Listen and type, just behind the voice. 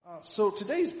So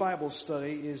today's Bible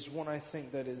study is one I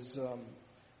think that is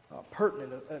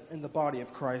pertinent in the body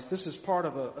of Christ. This is part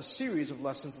of a series of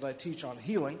lessons that I teach on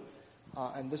healing,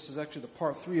 and this is actually the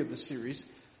part 3 of the series.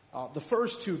 The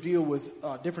first two deal with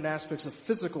different aspects of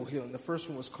physical healing. The first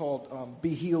one was called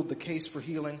Be Healed, the Case for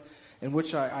Healing, in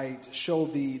which I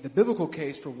showed the biblical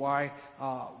case for why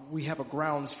we have a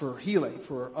grounds for healing,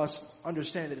 for us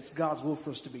understanding that it's God's will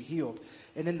for us to be healed.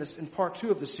 And in part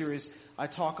 2 of the series, I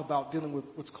talk about dealing with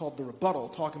what's called the rebuttal,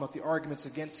 talking about the arguments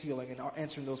against healing and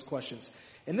answering those questions.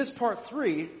 In this part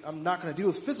 3, I'm not going to deal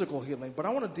with physical healing, but I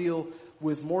want to deal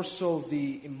with more so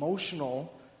the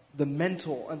emotional, the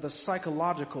mental, and the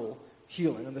psychological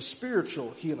healing, and the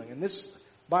spiritual healing. And this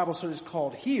Bible study is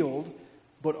called Healed,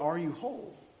 but Are You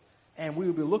Whole? And we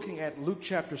will be looking at Luke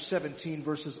chapter 17,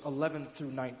 verses 11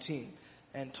 through 19,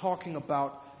 and talking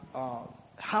about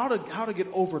how to get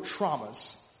over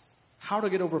traumas, how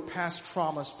to get over past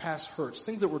traumas, past hurts,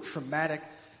 things that were traumatic,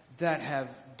 that have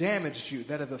damaged you,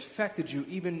 that have affected you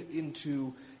even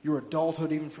into your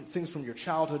adulthood, even from things from your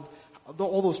childhood,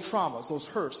 all those traumas, those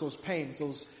hurts, those pains,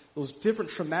 those different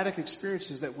traumatic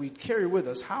experiences that we carry with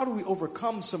us. How do we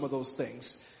overcome some of those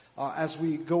things as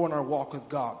we go on our walk with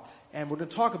God? And we're going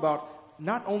to talk about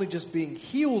not only just being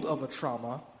healed of a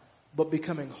trauma, but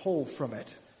becoming whole from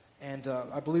it. And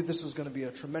I believe this is going to be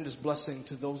a tremendous blessing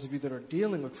to those of you that are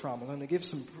dealing with trauma. I'm going to give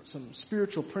some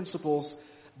spiritual principles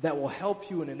that will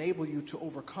help you and enable you to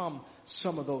overcome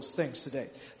some of those things today.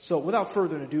 So without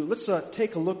further ado, let's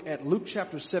take a look at Luke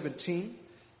chapter 17,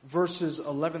 verses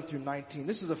 11 through 19.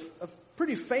 This is a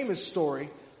pretty famous story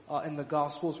in the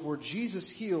Gospels where Jesus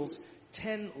heals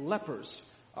 10 lepers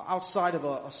outside of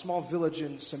a small village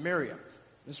in Samaria.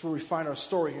 This is where we find our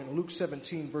story here in Luke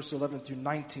 17, verse 11 through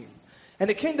 19. And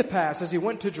it came to pass, as he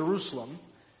went to Jerusalem,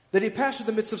 that he passed through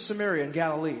the midst of Samaria and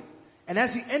Galilee. And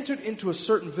as he entered into a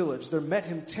certain village, there met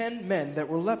him 10 men that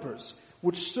were lepers,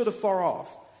 which stood afar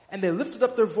off. And they lifted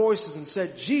up their voices and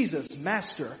said, Jesus,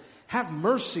 Master, have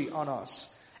mercy on us.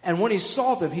 And when he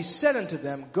saw them, he said unto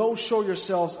them, Go show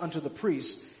yourselves unto the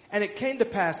priests. And it came to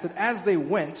pass that as they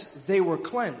went, they were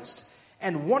cleansed.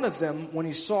 And one of them, when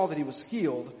he saw that he was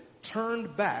healed,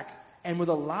 turned back, and with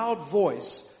a loud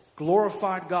voice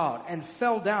glorified God, and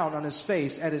fell down on his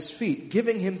face at his feet,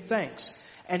 giving him thanks.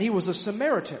 And he was a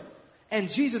Samaritan. And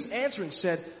Jesus answering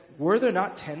said, Were there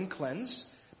not 10 cleansed?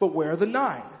 But where are the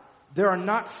 9? There are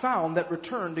not found that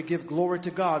return to give glory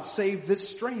to God, save this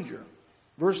stranger.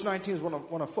 Verse 19 is what I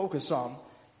want to focus on.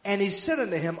 And he said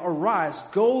unto him, Arise,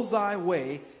 go thy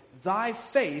way, thy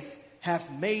faith hath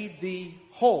made thee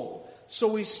whole. So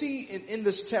we see in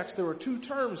this text there are two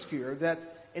terms here that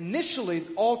initially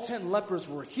all 10 lepers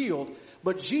were healed,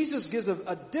 but Jesus gives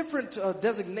a different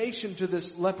designation to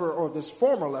this leper, or this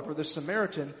former leper, this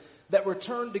Samaritan, that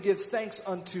returned to give thanks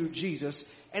unto Jesus.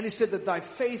 And he said that thy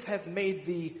faith hath made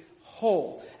thee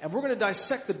whole. And we're going to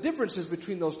dissect the differences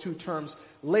between those two terms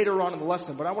later on in the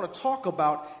lesson. But I want to talk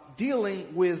about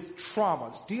dealing with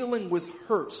traumas, dealing with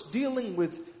hurts, dealing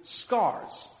with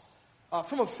scars.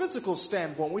 From a physical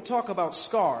standpoint, we talk about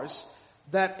scars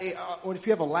that if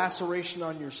you have a laceration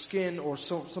on your skin or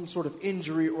some sort of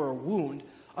injury or a wound,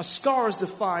 a scar is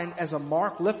defined as a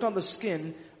mark left on the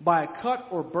skin by a cut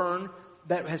or burn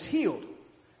that has healed.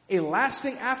 A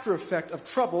lasting after effect of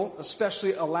trouble,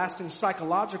 especially a lasting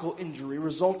psychological injury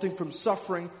resulting from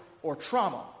suffering or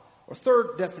trauma. Or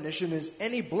third definition is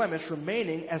any blemish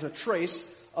remaining as a trace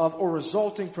of or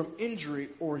resulting from injury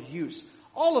or use.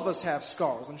 All of us have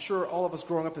scars. I'm sure all of us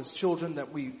growing up as children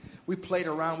that we played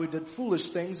around, we did foolish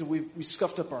things, and we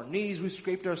scuffed up our knees, we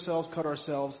scraped ourselves, cut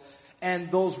ourselves, and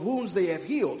those wounds, they have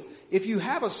healed. If you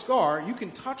have a scar, you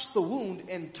can touch the wound,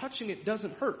 and touching it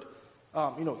doesn't hurt.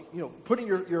 Putting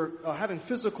your having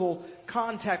physical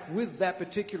contact with that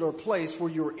particular place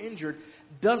where you were injured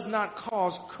does not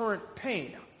cause current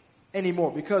pain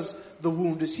anymore because the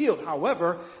wound is healed.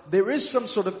 However, there is some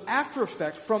sort of after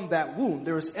effect from that wound.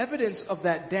 There is evidence of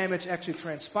that damage actually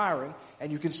transpiring,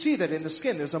 and you can see that in the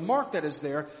skin. There's a mark that is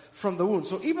there from the wound.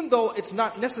 So even though it's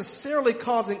not necessarily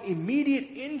causing immediate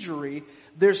injury,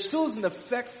 there still is an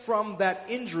effect from that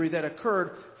injury that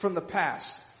occurred from the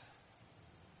past.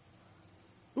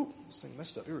 Ooh, this thing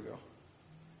messed up. Here we go.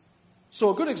 So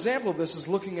a good example of this is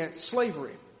looking at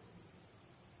slavery.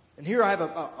 And here I have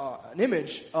an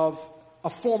image of a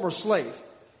former slave.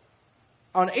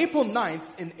 On April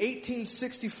 9th in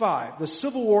 1865, the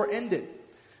Civil War ended.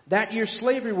 That year,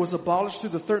 slavery was abolished through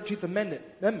the 13th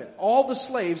Amendment. All the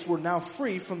slaves were now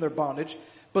free from their bondage,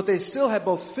 but they still had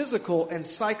both physical and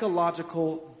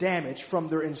psychological damage from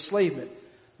their enslavement.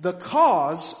 The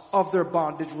cause of their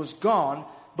bondage was gone,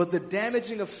 but the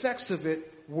damaging effects of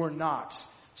it were not.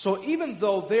 So even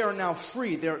though they are now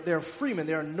free, they're freemen,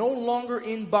 they are no longer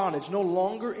in bondage, no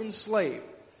longer enslaved,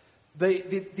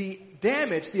 the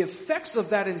damage, the effects of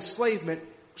that enslavement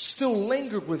still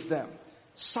lingered with them,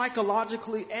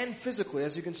 psychologically and physically.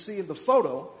 As you can see in the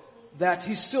photo, that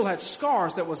he still had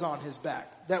scars that was on his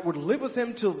back that would live with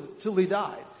him till he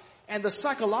died. And the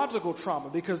psychological trauma,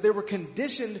 because they were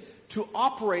conditioned to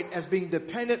operate as being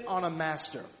dependent on a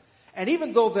master. And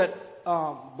even though that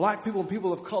black people and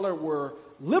people of color were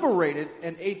liberated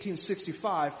in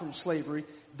 1865 from slavery,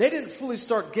 they didn't fully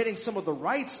start getting some of the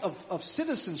rights of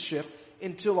citizenship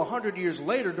until 100 years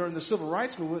later during the Civil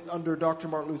Rights Movement under Dr.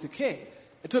 Martin Luther King.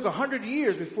 It took 100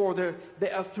 years before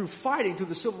through fighting through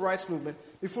the Civil Rights Movement,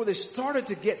 before they started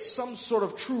to get some sort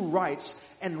of true rights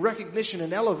and recognition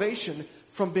and elevation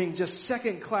from being just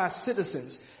second-class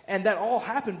citizens. And that all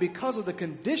happened because of the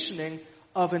conditioning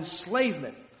of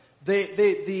enslavement.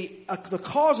 The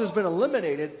cause has been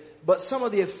eliminated, but some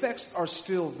of the effects are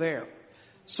still there.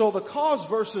 So the cause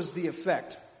versus the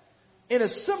effect. In a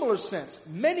similar sense,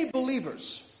 many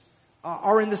believers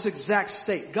are in this exact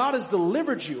state. God has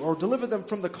delivered you or delivered them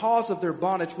from the cause of their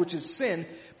bondage, which is sin,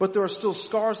 but there are still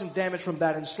scars and damage from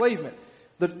that enslavement.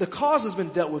 The cause has been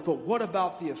dealt with, but what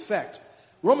about the effect?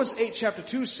 Romans 8 chapter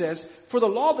 2 says, "For the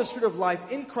law of the Spirit of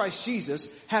life in Christ Jesus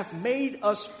hath made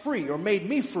us free," or made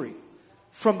me free,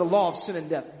 "from the law of sin and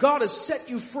death." God has set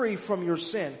you free from your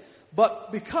sin.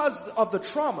 But because of the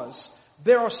traumas,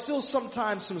 there are still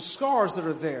sometimes some scars that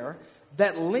are there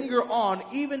that linger on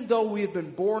even though we have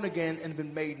been born again and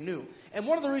been made new. And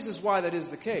one of the reasons why that is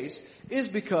the case is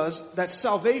because that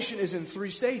salvation is in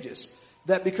 3 stages.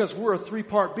 That because we're a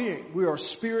 3-part being. We are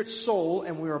spirit, soul,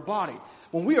 and we are body.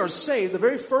 When we are saved, the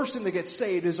very first thing that gets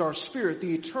saved is our spirit,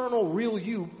 the eternal real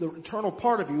you, the eternal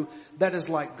part of you that is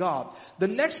like God. The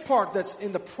next part that's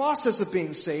in the process of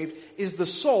being saved is the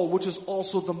soul, which is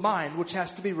also the mind, which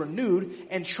has to be renewed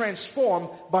and transformed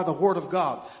by the Word of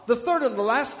God. The third and the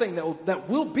last thing that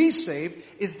will be saved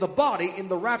is the body in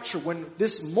the rapture, when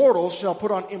this mortal shall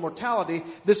put on immortality,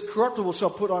 this corruptible shall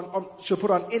put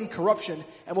on incorruption,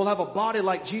 and we'll have a body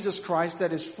like Jesus Christ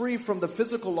that is free from the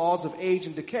physical laws of age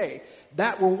and decay.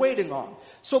 That we're waiting on.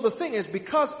 So the thing is,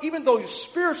 because even though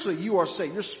spiritually you are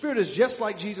saved, your spirit is just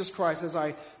like Jesus Christ, as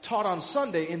I taught on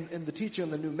Sunday in the teaching on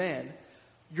the new man,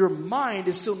 your mind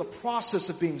is still in the process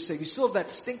of being saved. You still have that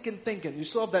stinking thinking. You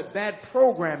still have that bad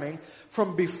programming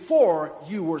from before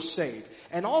you were saved.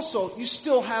 And also, you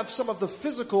still have some of the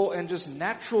physical and just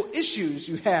natural issues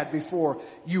you had before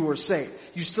you were saved.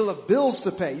 You still have bills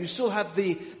to pay. You still have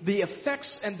the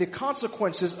effects and the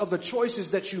consequences of the choices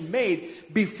that you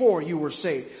made before you were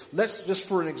saved. Just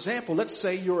for an example, let's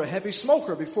say you're a heavy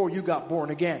smoker before you got born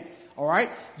again.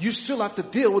 Alright? You still have to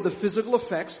deal with the physical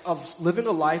effects of living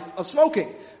a life of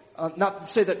smoking. Not to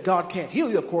say that God can't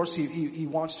heal you, of course, He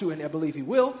wants to, and I believe He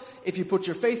will, if you put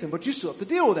your faith in, but you still have to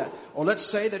deal with that. Or let's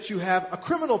say that you have a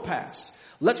criminal past.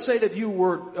 Let's say that you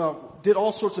did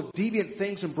all sorts of deviant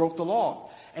things and broke the law.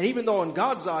 And even though in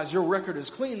God's eyes your record is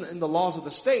clean in the laws of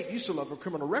the state, you still have a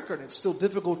criminal record, and it's still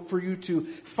difficult for you to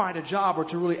find a job or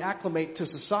to really acclimate to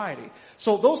society.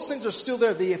 So those things are still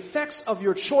there. The effects of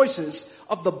your choices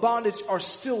of the bondage are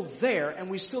still there, and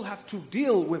we still have to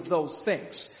deal with those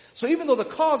things. So even though the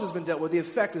cause has been dealt with, the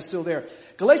effect is still there.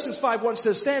 Galatians 5:1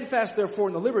 says, "Stand fast therefore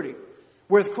in the liberty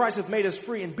wherewith Christ hath made us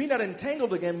free, and be not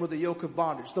entangled again with the yoke of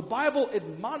bondage." The Bible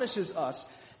admonishes us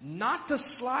not to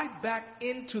slide back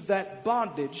into that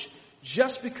bondage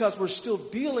just because we're still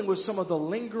dealing with some of the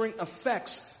lingering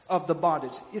effects of the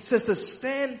bondage. It says to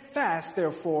stand fast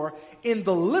therefore in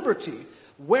the liberty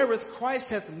wherewith Christ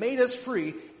hath made us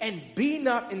free, and be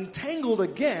not entangled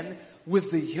again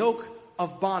with the yoke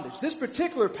of bondage. This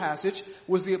particular passage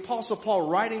was the Apostle Paul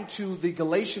writing to the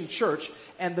Galatian church,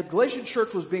 and the Galatian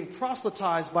church was being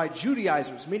proselytized by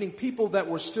Judaizers, meaning people that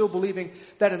were still believing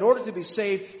that in order to be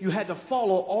saved, you had to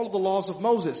follow all of the laws of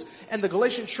Moses. And the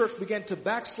Galatian church began to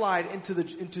backslide into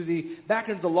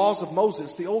the laws of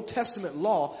Moses, the Old Testament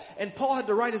law. And Paul had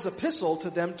to write his epistle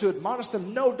to them to admonish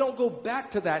them, no, don't go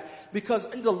back to that, because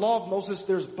in the law of Moses,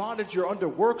 there's bondage. You're under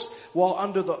works, while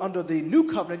under the new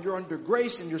covenant, you're under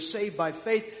grace and you're saved by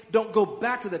faith. Don't go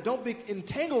back to that. Don't be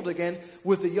entangled again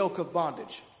with the yoke of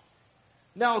bondage.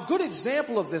 Now, a good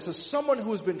example of this is someone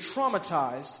who has been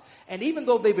traumatized, and even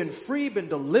though they've been free, been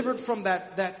delivered from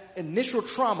that initial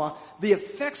trauma, the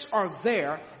effects are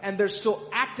there, and they're still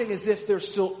acting as if they're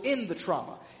still in the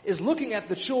trauma, is looking at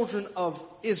the children of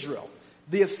Israel.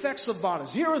 The effects of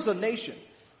bondage. Here is a nation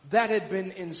that had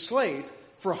been enslaved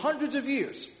for hundreds of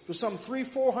years. For some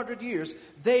 300-400 years,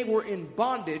 they were in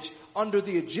bondage under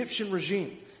the Egyptian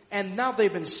regime. And now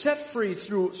they've been set free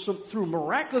through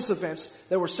miraculous events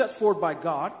that were set forward by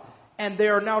God. And they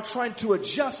are now trying to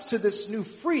adjust to this new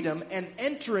freedom and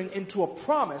entering into a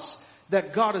promise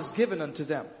that God has given unto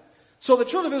them. So the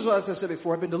children of Israel, as I said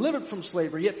before, have been delivered from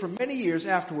slavery, yet for many years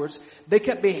afterwards, they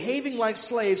kept behaving like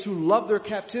slaves who loved their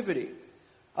captivity.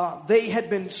 They had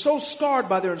been so scarred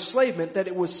by their enslavement that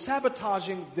it was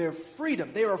sabotaging their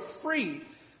freedom. They were free,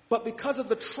 but because of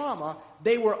the trauma,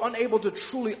 they were unable to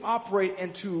truly operate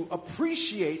and to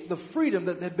appreciate the freedom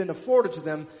that had been afforded to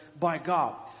them by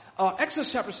God.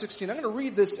 Exodus chapter 16, I'm going to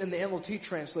read this in the NLT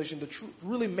translation to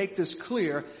really make this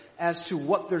clear as to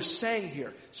what they're saying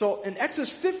here. So in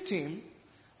Exodus 15,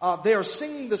 they are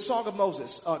singing the song of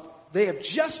Moses. They have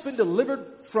just been delivered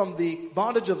from the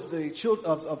bondage of the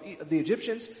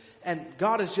Egyptians, and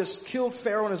God has just killed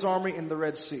Pharaoh and his army in the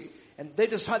Red Sea. And they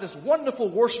just had this wonderful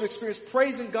worship experience,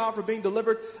 praising God for being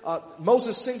delivered.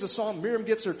 Moses sings a song, Miriam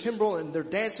gets her timbrel, and they're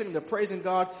dancing and they're praising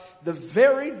God. The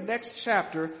very next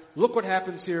chapter, look what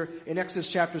happens here in Exodus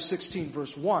chapter 16,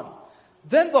 verse 1.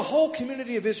 Then the whole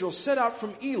community of Israel set out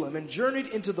from Elim and journeyed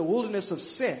into the wilderness of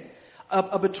Sin,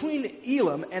 between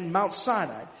Elim and Mount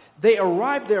Sinai. They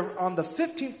arrived there on the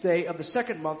 15th day of the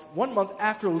second month, 1 month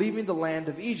after leaving the land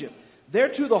of Egypt.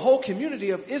 Thereto the whole community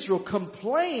of Israel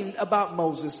complained about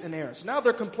Moses and Aaron. So now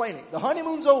they're complaining. The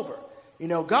honeymoon's over. You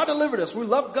know, God delivered us. We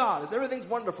love God. Everything's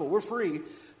wonderful. We're free.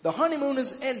 The honeymoon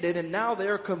has ended and now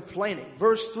they're complaining.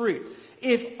 Verse 3.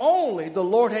 If only the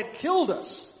Lord had killed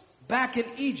us back in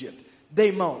Egypt,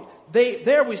 they moaned.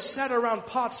 There we sat around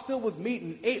pots filled with meat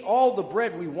and ate all the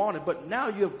bread we wanted, but now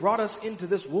you have brought us into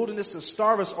this wilderness to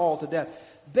starve us all to death.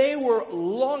 They were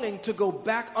longing to go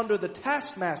back under the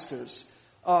taskmasters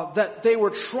that they were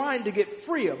trying to get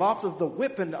free of, off of the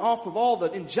whip and off of all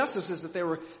the injustices that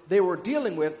they were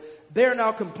dealing with. They're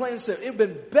now complaining, saying it would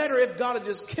have been better if God had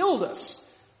just killed us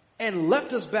and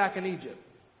left us back in Egypt,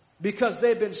 because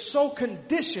they've been so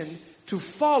conditioned to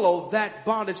follow that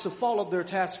bondage, to follow their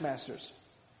taskmasters.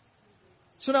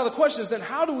 So now the question is then,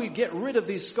 how do we get rid of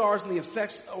these scars and the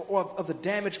effects of the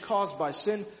damage caused by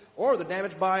sin or the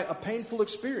damage by a painful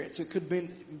experience? It could be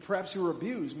perhaps you were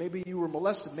abused, maybe you were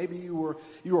molested, maybe you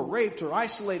were raped or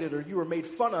isolated, or you were made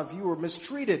fun of, you were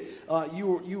mistreated,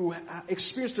 you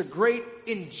experienced a great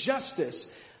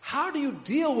injustice. How do you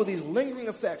deal with these lingering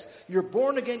effects? You're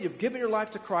born again, you've given your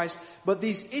life to Christ, but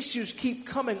these issues keep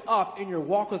coming up in your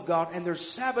walk with God, and they're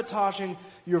sabotaging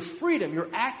your freedom. You're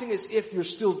acting as if you're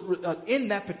still in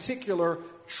that particular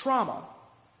trauma.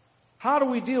 How do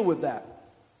we deal with that?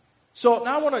 So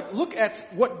now I want to look at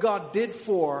what God did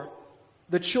for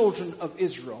the children of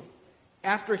Israel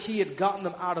after he had gotten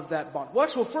them out of that bondage. Well,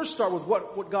 actually, we'll first start with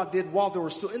what God did while they were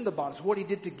still in the bondage, what he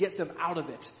did to get them out of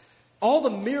it. All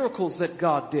the miracles that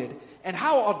God did, and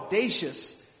how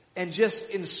audacious and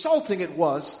just insulting it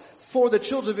was for the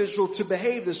children of Israel to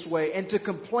behave this way and to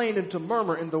complain and to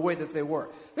murmur in the way that they were.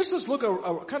 Let's just look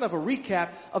at kind of a recap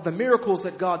of the miracles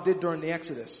that God did during the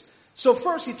Exodus. So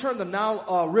first, he turned the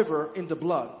Nile River into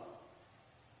blood.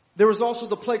 There was also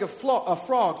the plague of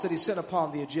frogs that he sent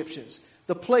upon the Egyptians,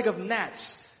 the plague of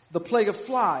gnats, the plague of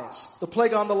flies, the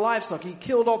plague on the livestock. He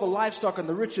killed all the livestock and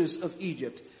the riches of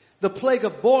Egypt. The plague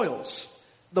of boils,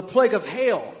 the plague of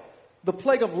hail, the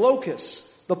plague of locusts,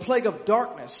 the plague of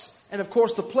darkness, and of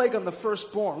course the plague on the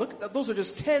firstborn. Look at that. Those are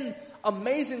just 10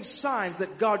 amazing signs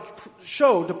that God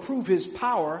showed to prove his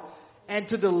power and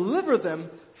to deliver them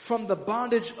from the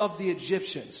bondage of the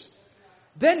Egyptians.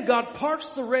 Then God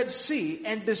parts the Red Sea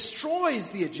and destroys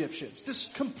the Egyptians.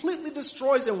 Just completely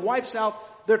destroys and wipes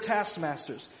out their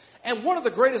taskmasters. And one of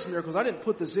the greatest miracles, I didn't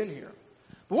put this in here,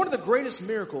 but one of the greatest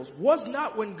miracles was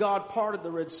not when God parted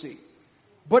the Red Sea,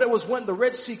 but it was when the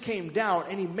Red Sea came down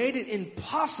and he made it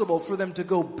impossible for them to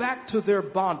go back to their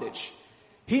bondage.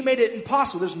 He made it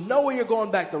impossible. There's no way you're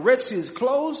going back. The Red Sea is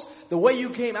closed. The way you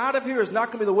came out of here is not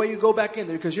going to be the way you go back in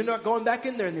there, because you're not going back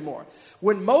in there anymore.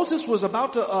 When Moses was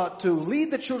about to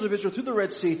lead the children of Israel through the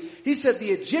Red Sea, he said,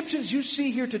 the Egyptians you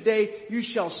see here today, you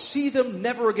shall see them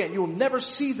never again. You will never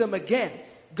see them again.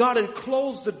 God had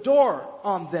closed the door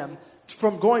on them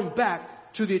from going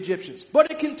back to the Egyptians.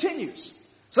 But it continues.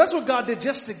 So that's what God did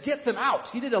just to get them out.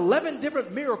 He did 11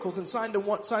 different miracles and signs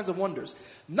of wonders.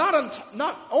 Not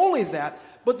only that,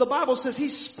 but the Bible says he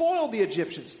spoiled the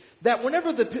Egyptians. That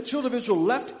whenever the children of Israel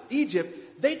left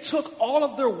Egypt, they took all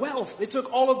of their wealth. They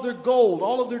took all of their gold,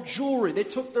 all of their jewelry. They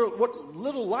took what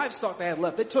little livestock they had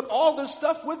left. They took all their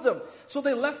stuff with them. So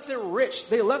they left there rich.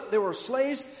 They were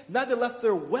slaves. Now they left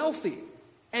there wealthy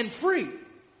and free.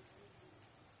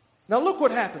 Now look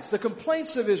what happens. The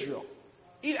complaints of Israel.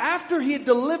 After he had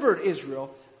delivered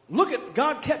Israel, look at,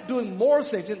 God kept doing more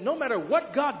things, and no matter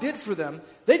what God did for them,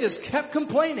 they just kept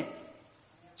complaining.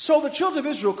 So the children of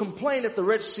Israel complained at the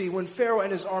Red Sea when Pharaoh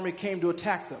and his army came to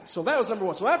attack them. So that was number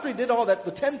one. So after he did all that,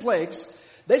 the 10 plagues,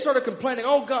 they started complaining,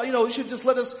 oh God, you should just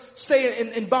let us stay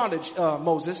in bondage,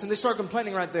 Moses. And they started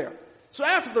complaining right there. So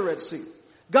after the Red Sea,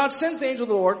 God sends the angel of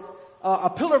the Lord, a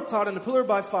pillar of cloud and a pillar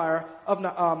by fire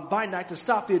by night to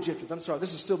stop the Egyptians. I'm sorry,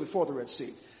 this is still before the Red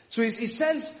Sea. So he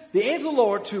sends the angel of the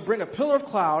Lord to bring a pillar of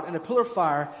cloud and a pillar of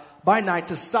fire by night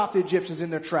to stop the Egyptians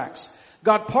in their tracks.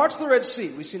 God parts the Red Sea.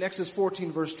 We see in Exodus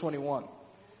 14 verse 21.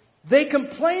 They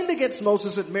complained against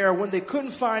Moses at Meribah when they couldn't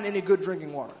find any good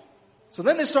drinking water. So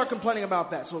then they start complaining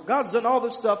about that. So God's done all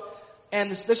this stuff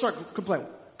and they start complaining.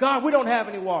 God, we don't have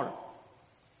any water.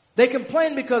 They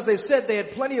complained because they said they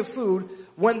had plenty of food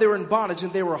when they were in bondage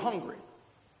and they were hungry.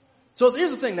 So here's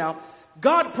the thing now.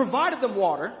 God provided them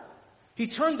water. He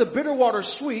turned the bitter water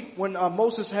sweet when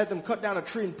Moses had them cut down a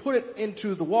tree and put it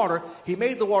into the water. He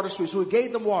made the water sweet, so he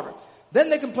gave them water. Then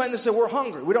they complained and said, we're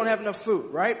hungry. We don't have enough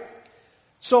food, right?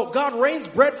 So God rains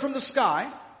bread from the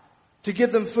sky to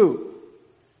give them food.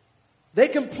 They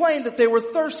complained that they were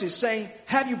thirsty, saying,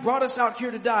 have you brought us out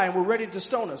here to die and we're ready to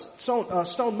stone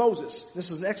Moses?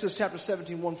 This is in Exodus chapter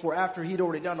 17, 1-4, after he'd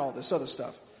already done all this other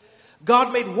stuff.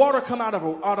 God made water come out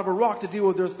of a rock to deal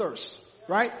with their thirst,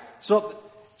 right? So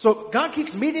God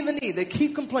keeps meeting the need. They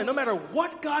keep complaining. No matter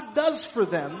what God does for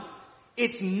them,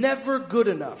 it's never good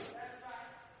enough.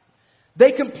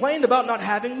 They complained about not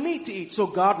having meat to eat, so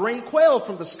God rained quail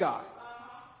from the sky.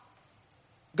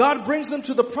 God brings them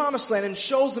to the promised land and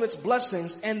shows them its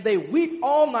blessings, and they weep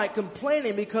all night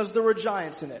complaining because there were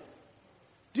giants in it.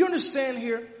 Do you understand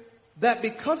here that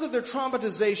because of their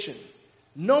traumatization,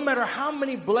 no matter how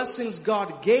many blessings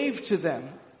God gave to them,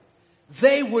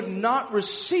 they would not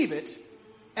receive it,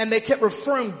 and they kept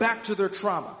referring back to their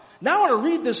trauma. Now I want to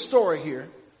read this story here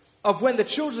of when the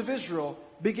children of Israel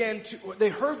they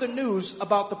heard the news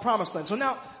about the promised land. So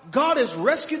now God has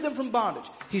rescued them from bondage.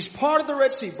 He's parted the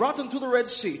Red Sea, brought them to the Red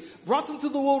Sea, brought them through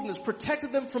the wilderness,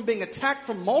 protected them from being attacked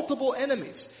from multiple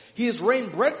enemies. He has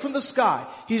rained bread from the sky.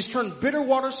 He's turned bitter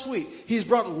water sweet. He's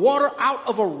brought water out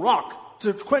of a rock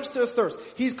to quench their thirst.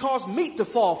 He's caused meat to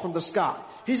fall from the sky.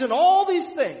 He's done all these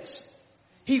things.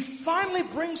 He finally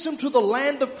brings them to the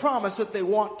land of promise that they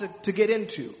want to get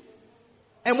into.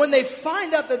 And when they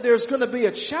find out that there's going to be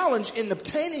a challenge in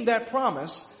obtaining that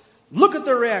promise, look at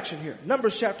their reaction here.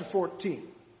 Numbers chapter 14.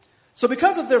 So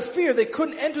because of their fear, they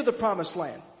couldn't enter the promised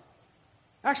land.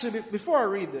 Actually, before I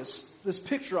read this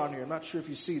picture on here, I'm not sure if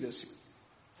you see this.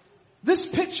 This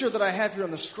picture that I have here on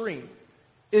the screen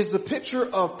is the picture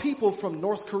of people from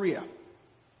North Korea.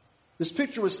 This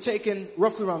picture was taken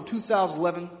roughly around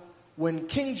 2011 when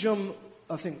Kim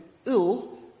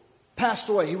Jong-il passed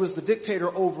away. He was the dictator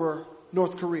over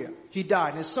North Korea. He died.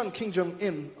 And his son Kim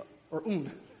Jong-un,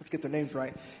 let's get their names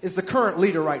right, is the current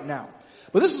leader right now.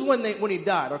 But this is when he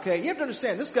died, okay? You have to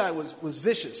understand, this guy was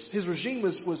vicious. His regime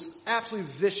was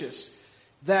absolutely vicious.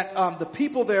 That the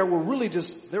people there were really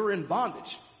they were in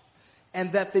bondage.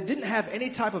 And that they didn't have any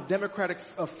type of democratic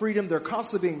freedom. They're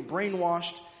constantly being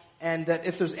brainwashed. And that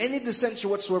if there's any dissension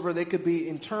whatsoever, they could be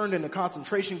interned in a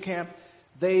concentration camp.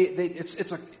 They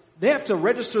have to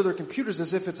register their computers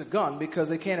as if it's a gun because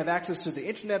they can't have access to the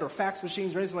internet or fax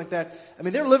machines or anything like that. I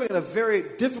mean, they're living in a very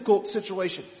difficult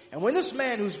situation. And when this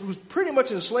man who's pretty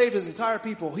much enslaved his entire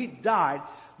people, he died,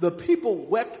 the people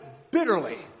wept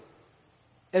bitterly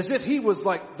as if he was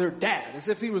like their dad, as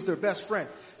if he was their best friend.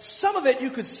 Some of it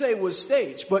you could say was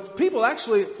staged, but people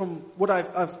actually, from what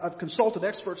I've consulted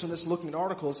experts on this looking at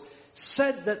articles,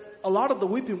 said that a lot of the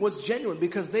weeping was genuine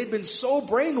because they'd been so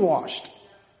brainwashed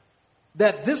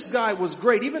that this guy was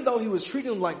great, even though he was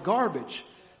treating them like garbage,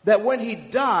 that when he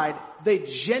died, they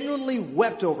genuinely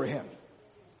wept over him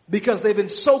because they've been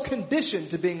so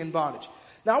conditioned to being in bondage.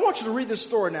 Now I want you to read this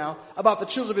story now about the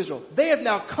children of Israel. They have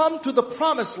now come to the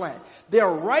promised land. They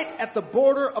are right at the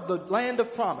border of the land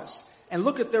of promise. And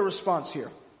look at their response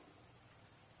here.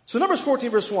 So Numbers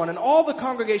 14 verse 1, and all the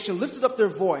congregation lifted up their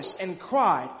voice and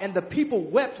cried, and the people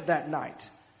wept that night.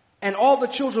 And all the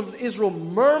children of Israel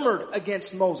murmured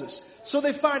against Moses. So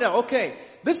they find out, okay,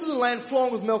 this is a land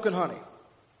flowing with milk and honey.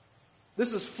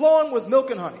 This is flowing with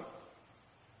milk and honey.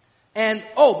 And,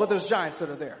 but there's giants that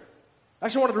are there.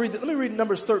 Actually, I wanted to read let me read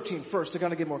Numbers 13 first to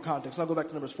kind of get more context. I'll go back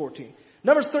to Numbers 14.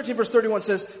 Numbers 13 verse 31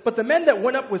 says, but the men that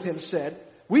went up with him said,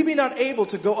 we be not able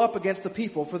to go up against the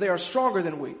people, for they are stronger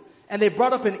than we. And they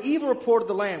brought up an evil report of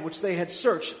the land which they had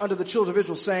searched unto the children of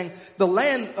Israel, saying, the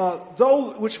land,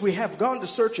 though which we have gone to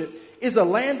search it, is a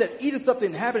land that eateth up the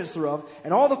inhabitants thereof,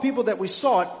 and all the people that we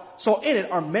saw in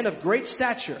it are men of great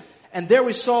stature. And there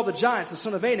we saw the giants, the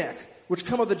son of Anak, which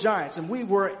come of the giants, and we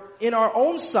were in our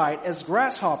own sight as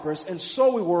grasshoppers, and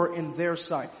so we were in their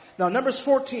sight. Now, Numbers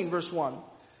 14, verse 1.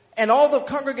 And all the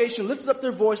congregation lifted up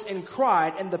their voice and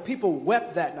cried, and the people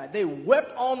wept that night. They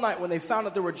wept all night when they found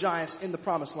that there were giants in the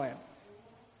promised land.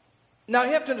 Now,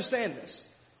 you have to understand this.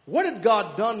 What had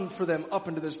God done for them up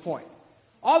until this point?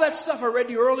 All that stuff I read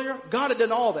to you earlier, God had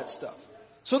done all that stuff.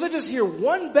 So they just hear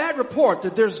one bad report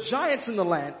that there's giants in the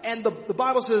land, and the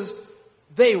Bible says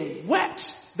they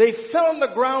wept. They fell on the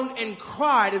ground and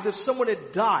cried as if someone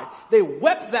had died. They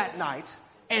wept that night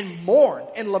and mourned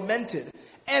and lamented.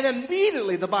 And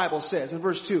immediately, the Bible says in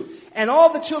verse 2, and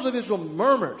all the children of Israel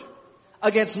murmured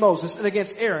against Moses and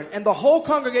against Aaron. And the whole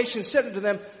congregation said unto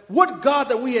them, would God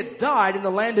that we had died in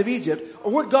the land of Egypt,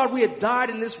 or would God we had died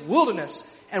in this wilderness?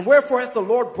 And wherefore hath the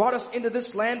Lord brought us into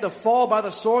this land to fall by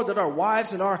the sword, that our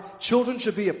wives and our children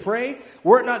should be a prey?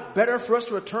 Were it not better for us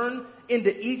to return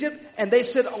into Egypt? And they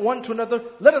said one to another,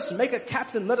 let us make a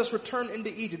captain, let us return into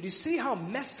Egypt. You see how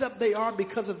messed up they are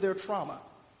because of their trauma?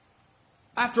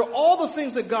 After all the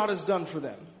things that God has done for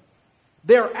them,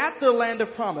 they're at their land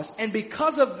of promise, and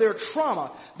because of their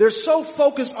trauma, they're so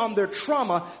focused on their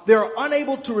trauma, they're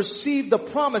unable to receive the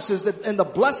promises and the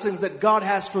blessings that God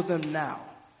has for them now.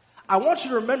 I want you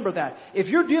to remember that. If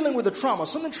you're dealing with a trauma,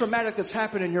 something traumatic that's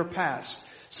happened in your past,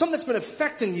 something that's been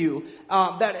affecting you,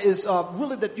 that is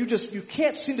really that you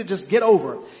can't seem to just get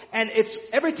over. And it's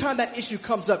every time that issue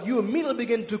comes up, you immediately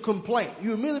begin to complain.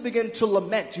 You immediately begin to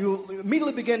lament. You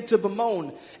immediately begin to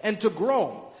bemoan and to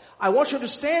groan. I want you to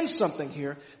understand something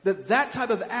here, that type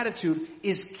of attitude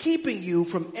is keeping you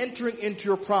from entering into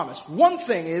your promise. One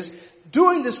thing is,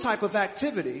 doing this type of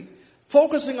activity,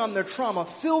 focusing on their trauma,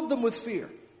 filled them with fear.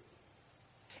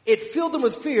 It filled them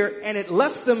with fear, and it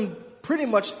left them pretty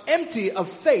much empty of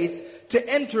faith to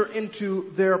enter into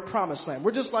their promised land.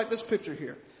 We're just like this picture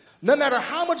here. No matter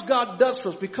how much God does for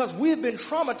us, because we have been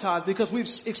traumatized, because we've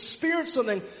experienced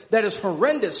something that is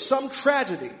horrendous, some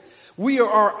tragedy, we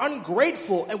are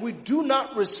ungrateful and we do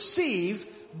not receive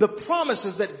the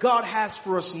promises that God has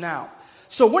for us now.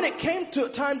 So when it came to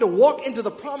time to walk into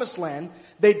the promised land,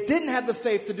 they didn't have the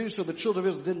faith to do so. The children of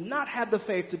Israel did not have the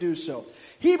faith to do so.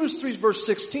 Hebrews 3 verse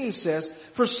 16 says,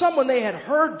 for someone they had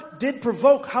heard did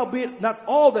provoke, howbeit not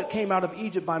all that came out of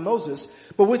Egypt by Moses,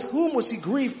 but with whom was he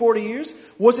grieved 40 years?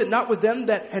 Was it not with them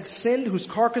that had sinned, whose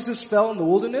carcasses fell in the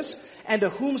wilderness? And to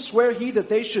whom sware he that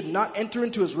they should not enter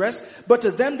into his rest, but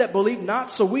to them that believed not?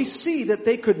 So we see that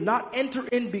they could not enter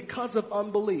in because of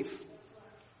unbelief.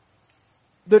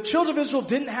 The children of Israel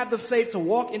didn't have the faith to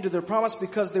walk into their promise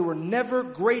because they were never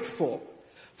grateful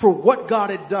for what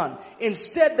God had done.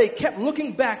 Instead, they kept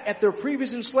looking back at their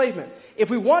previous enslavement. If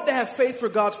we want to have faith for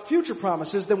God's future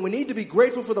promises, then we need to be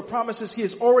grateful for the promises he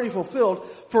has already fulfilled,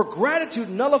 for gratitude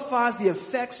nullifies the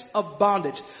effects of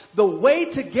bondage. The way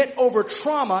to get over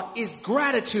trauma is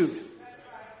gratitude,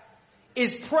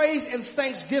 is praise and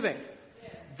thanksgiving.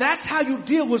 That's how you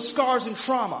deal with scars and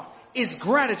trauma, is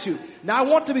gratitude. Now, I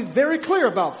want to be very clear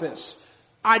about this.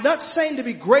 I'm not saying to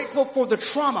be grateful for the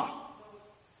trauma.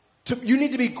 You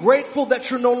need to be grateful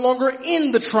that you're no longer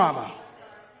in the trauma.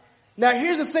 Now,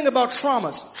 here's the thing about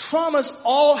traumas. Traumas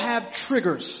all have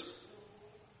triggers.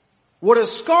 What a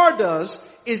scar does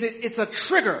is it's a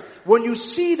trigger. When you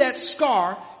see that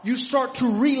scar, you start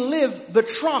to relive the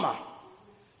trauma.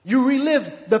 You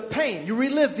relive the pain. You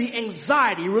relive the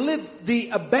anxiety. You relive the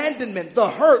abandonment, the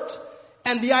hurt,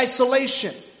 and the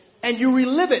isolation. And you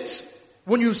relive it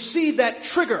when you see that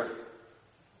trigger.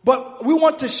 But we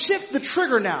want to shift the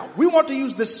trigger now. We want to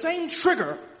use the same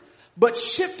trigger, but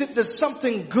shift it to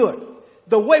something good.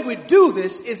 The way we do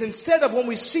this is, instead of when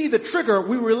we see the trigger,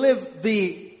 we relive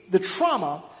the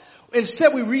trauma.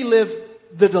 Instead, we relive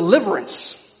the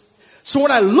deliverance. So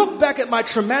when I look back at my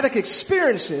traumatic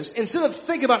experiences, instead of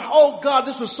thinking about, oh God,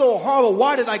 this was so horrible,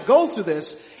 why did I go through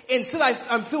this? Instead,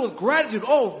 I'm filled with gratitude.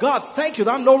 Oh God, thank you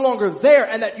that I'm no longer there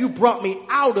and that you brought me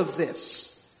out of this.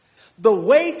 The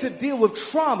way to deal with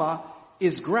trauma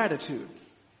is gratitude.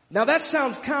 Now that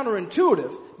sounds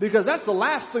counterintuitive, because that's the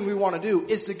last thing we want to do,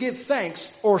 is to give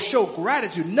thanks or show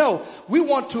gratitude. No, we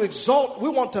want to exalt, we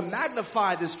want to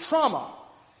magnify this trauma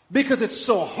because it's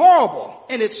so horrible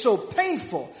and it's so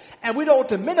painful, and we don't want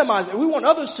to minimize it. We want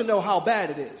others to know how bad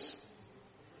it is.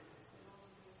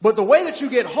 But the way that you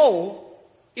get whole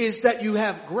is that you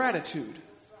have gratitude.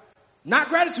 Not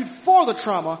gratitude for the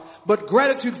trauma, but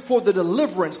gratitude for the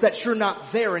deliverance that you're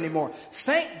not there anymore.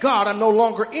 Thank God I'm no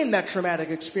longer in that traumatic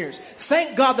experience.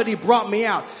 Thank God that He brought me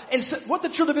out. And so what the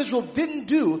children of Israel didn't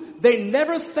do, they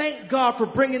never thanked God for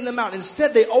bringing them out.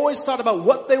 Instead, they always thought about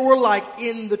what they were like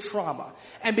in the trauma.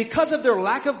 And because of their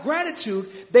lack of gratitude,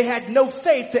 they had no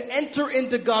faith to enter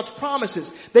into God's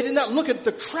promises. They did not look at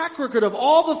the track record of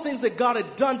all the things that God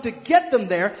had done to get them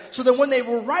there, so that when they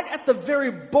were right at the very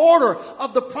border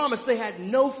of the promise, they had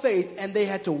no faith and they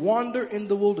had to wander in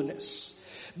the wilderness.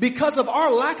 Because of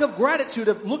our lack of gratitude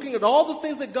of looking at all the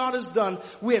things that God has done,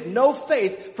 we have no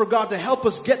faith for God to help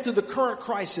us get through the current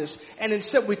crisis. And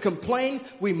instead we complain,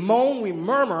 we moan, we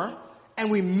murmur, and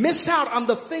we miss out on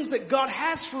the things that God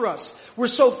has for us. We're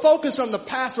so focused on the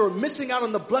past, or missing out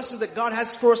on the blessings that God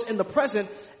has for us in the present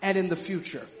and in the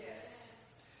future.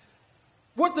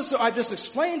 What this I just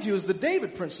explained to you is the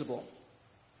David principle.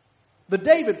 The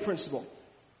David principle.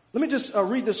 Let me just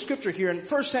read the scripture here in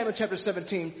 1 Samuel chapter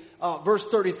 17, verse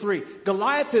 33.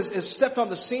 Goliath has stepped on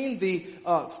the scene.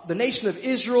 The nation of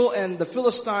Israel and the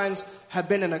Philistines have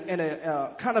been in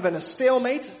a kind of in a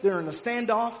stalemate. They're in a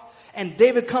standoff. And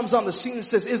David comes on the scene and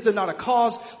says, is there not a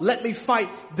cause? Let me fight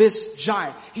this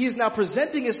giant. He is now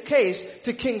presenting his case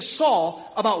to King Saul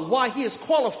about why he is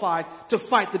qualified to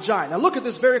fight the giant. Now look at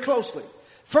this very closely.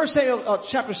 1 Samuel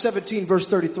chapter 17 verse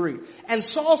 33. And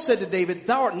Saul said to David,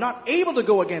 thou art not able to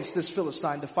go against this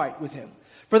Philistine to fight with him.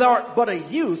 For thou art but a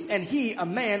youth, and he a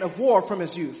man of war from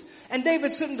his youth. And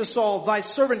David said unto Saul, thy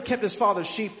servant kept his father's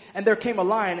sheep, and there came a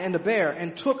lion and a bear,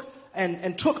 and took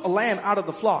a lamb out of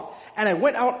the flock. And I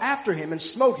went out after him and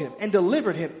smote him and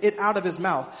delivered him it out of his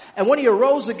mouth. And when he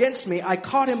arose against me, I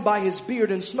caught him by his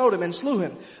beard and smote him and slew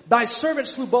him. Thy servant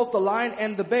slew both the lion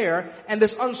and the bear, and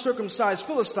this uncircumcised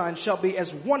Philistine shall be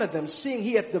as one of them, seeing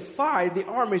he hath defied the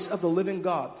armies of the living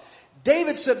God.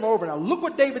 David said moreover, now look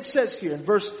what David says here in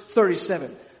verse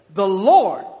 37. The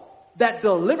Lord that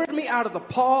delivered me out of the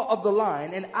paw of the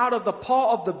lion and out of the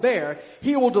paw of the bear,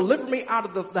 he will deliver me out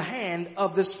of the hand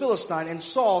of this Philistine. And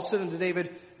Saul said unto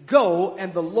David, go,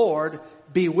 and the Lord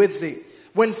be with thee.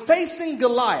 When facing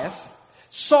Goliath,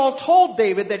 Saul told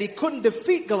David that he couldn't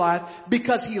defeat Goliath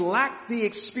because he lacked the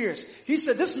experience. He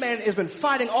said, this man has been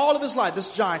fighting all of his life,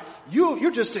 this giant.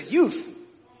 You're just a youth.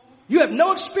 You have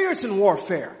no experience in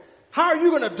warfare. How are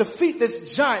you going to defeat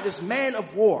this giant, this man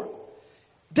of war?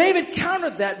 David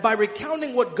countered that by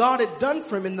recounting what God had done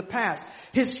for him in the past.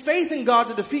 His faith in God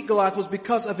to defeat Goliath was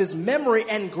because of his memory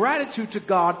and gratitude to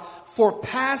God for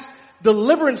past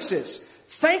deliverances.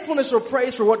 Thankfulness or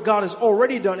praise for what God has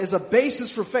already done is a basis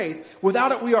for faith.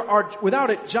 Without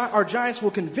it, our giants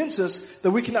will convince us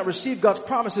that we cannot receive God's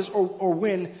promises or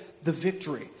win the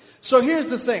victory. So here's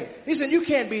the thing. He said, you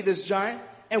can't be this giant.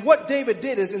 And what David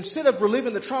did is, instead of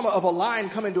reliving the trauma of a lion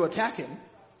coming to attack him,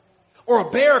 or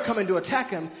a bear coming to attack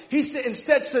him, he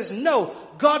instead says, no,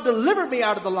 God delivered me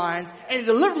out of the lion and he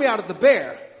delivered me out of the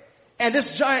bear. And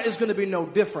this giant is going to be no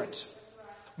different.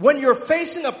 When you're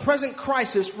facing a present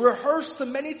crisis, rehearse the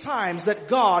many times that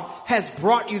God has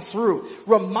brought you through.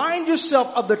 Remind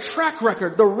yourself of the track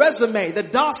record, the resume, the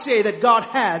dossier that God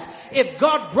has. If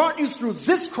God brought you through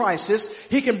this crisis,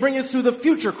 He can bring you through the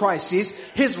future crises.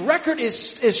 His record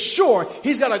is sure.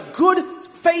 He's got a good,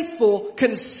 faithful,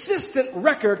 consistent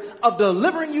record of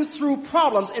delivering you through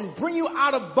problems and bring you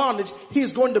out of bondage. He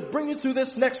is going to bring you through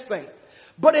this next thing.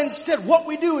 But instead, what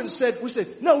we do instead, we say,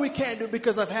 no, we can't do it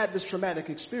because I've had this traumatic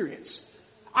experience.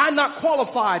 I'm not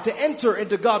qualified to enter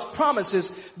into God's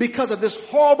promises because of this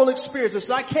horrible experience.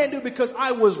 This I can't do it because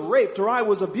I was raped, or I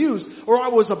was abused, or I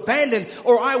was abandoned,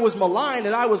 or I was maligned,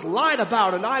 and I was lied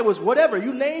about, and I was whatever.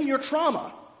 You name your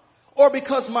trauma. Or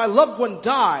because my loved one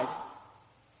died.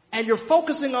 And you're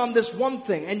focusing on this one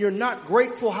thing, and you're not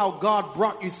grateful how God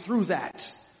brought you through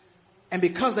that. And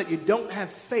because that you don't have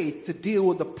faith to deal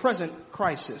with the present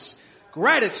crisis.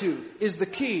 Gratitude is the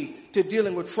key to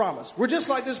dealing with traumas. We're just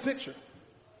like this picture.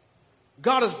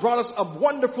 God has brought us a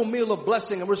wonderful meal of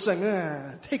blessing, and we're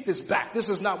saying, take this back. This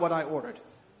is not what I ordered.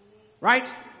 Right?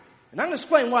 And I'm going to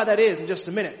explain why that is in just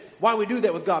a minute. Why we do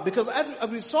that with God. Because as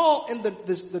we saw in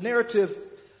the narrative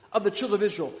of the children of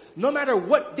Israel, no matter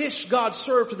what dish God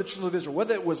served to the children of Israel,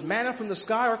 whether it was manna from the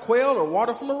sky or quail or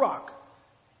water from a rock,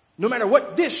 no matter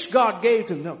what dish God gave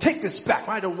to them, no, take this back.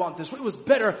 I don't want this. It was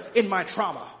better in my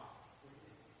trauma.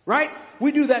 Right?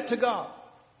 We do that to God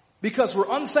because we're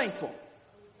unthankful.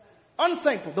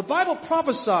 Unthankful. The Bible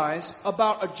prophesies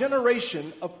about a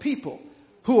generation of people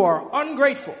who are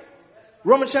ungrateful.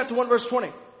 Romans chapter 1 verse 20.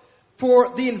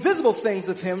 For the invisible things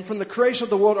of Him from the creation of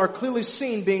the world are clearly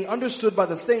seen, being understood by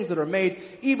the things that are made,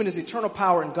 even His eternal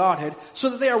power and Godhead, so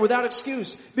that they are without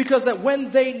excuse. Because that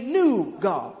when they knew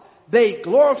God, They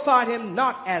glorified him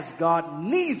not as God,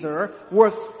 neither were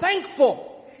thankful,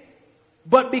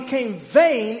 but became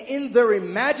vain in their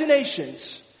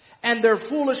imaginations, and their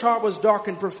foolish heart was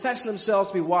darkened, professing themselves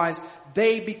to be wise.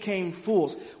 They became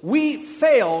fools. We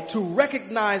fail to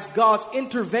recognize God's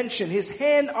intervention, his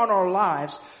hand on our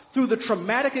lives through the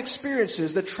traumatic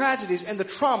experiences, the tragedies, and the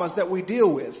traumas that we deal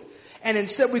with. And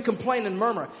instead we complain and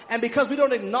murmur. And because we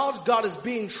don't acknowledge God as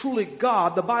being truly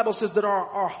God, the Bible says that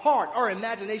our heart, our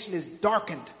imagination is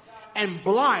darkened and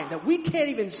blind, that we can't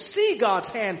even see God's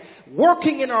hand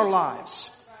working in our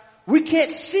lives. We can't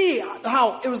see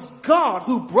how it was God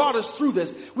who brought us through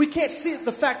this. We can't see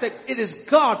the fact that it is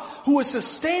God who is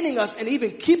sustaining us and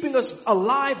even keeping us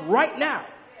alive right now,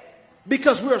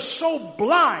 because we are so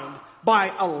blind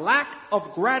by a lack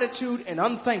of gratitude and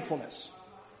unthankfulness.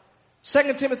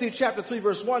 2 Timothy chapter 3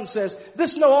 verse 1 says,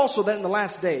 "This know also that in the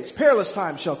last days perilous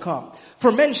times shall come.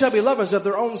 For men shall be lovers of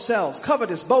their own selves,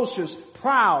 covetous, boasters,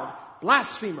 proud,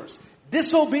 blasphemers,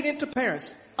 disobedient to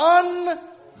parents,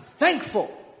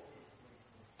 unthankful,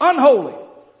 unholy,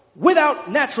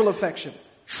 without natural affection,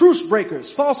 truce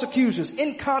breakers, false accusers,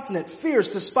 incontinent, fierce,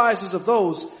 despisers of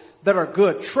those that are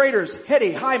good, traitors,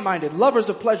 heady, high-minded, lovers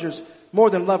of pleasures more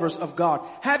than lovers of God,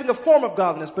 having a form of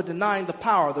godliness but denying the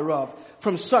power thereof.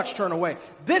 From such turn away."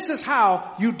 This is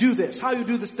how you do this, how you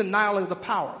do this denial of the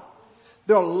power.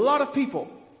 There are a lot of people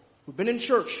who've been in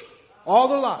church all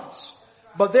their lives,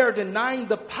 but they're denying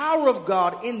the power of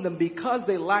God in them because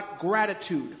they lack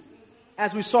gratitude.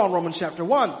 As we saw in Romans chapter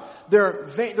 1,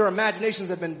 their imaginations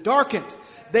have been darkened.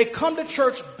 They come to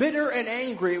church bitter and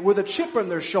angry with a chip on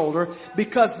their shoulder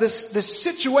because this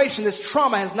situation, this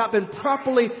trauma has not been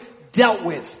properly dealt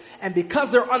with. And because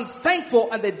they're unthankful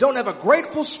and they don't have a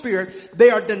grateful spirit, they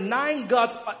are denying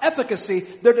God's efficacy.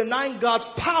 They're denying God's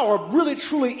power, really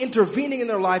truly intervening in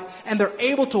their life, and they're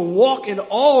able to walk in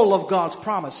all of God's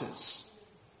promises.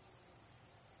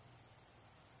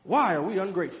 Why are we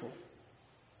ungrateful?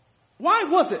 Why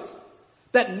was it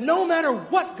that no matter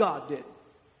what God did,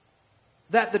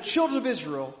 that the children of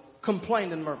Israel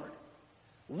complained and murmured?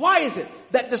 Why is it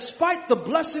that despite the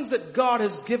blessings that God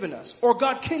has given us, or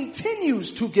God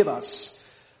continues to give us,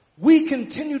 we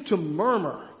continue to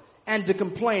murmur and to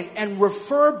complain and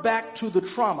refer back to the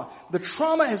trauma? The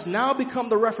trauma has now become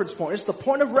the reference point. It's the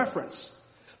point of reference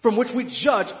from which we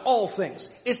judge all things.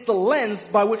 It's the lens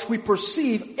by which we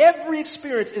perceive every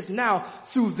experience is now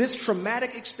through this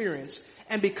traumatic experience.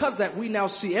 And because of that, we now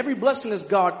see every blessing that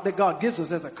God gives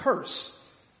us as a curse.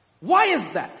 Why is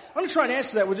that? I'm going to try and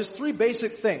answer that with just three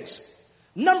basic things.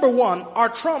 Number one, our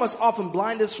traumas often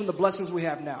blind us from the blessings we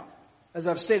have now. As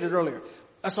I've stated earlier,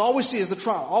 that's all we see is the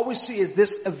trauma. All we see is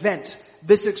this event,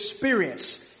 this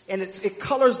experience, and it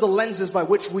colors the lenses by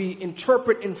which we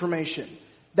interpret information.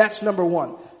 That's number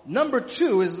one. Number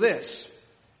two is this.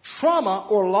 Trauma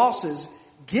or losses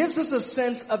gives us a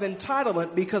sense of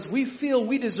entitlement because we feel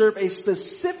we deserve a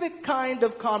specific kind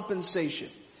of compensation.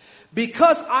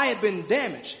 Because I have been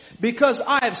damaged, because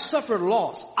I have suffered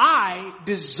loss, I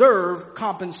deserve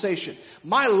compensation.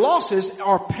 My losses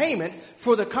are payment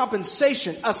for the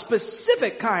compensation, a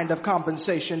specific kind of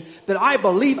compensation that I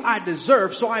believe I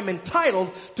deserve, so I'm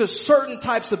entitled to certain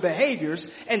types of behaviors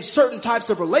and certain types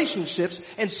of relationships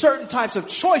and certain types of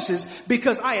choices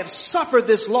because I have suffered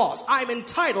this loss. I'm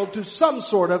entitled to some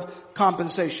sort of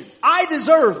compensation. I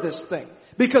deserve this thing.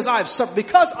 Because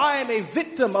I am a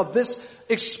victim of this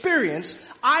experience,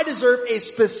 I deserve a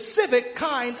specific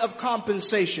kind of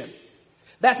compensation.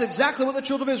 That's exactly what the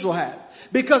children of Israel had.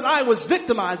 Because I was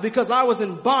victimized, because I was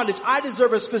in bondage, I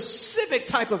deserve a specific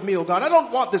type of meal, God. I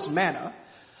don't want this manna.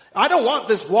 I don't want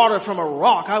this water from a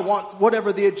rock. I want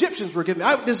whatever the Egyptians were giving me.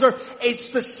 I deserve a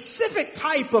specific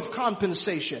type of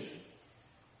compensation.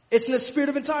 It's in the spirit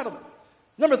of entitlement.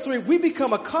 Number three, we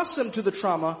become accustomed to the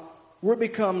trauma where it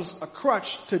becomes a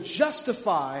crutch to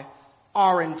justify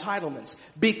our entitlements.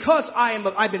 Because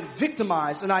I've been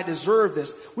victimized and I deserve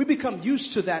this, we become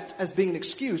used to that as being an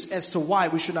excuse as to why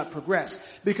we should not progress.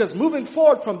 Because moving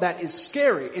forward from that is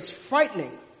scary. It's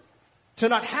frightening to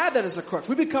not have that as a crutch.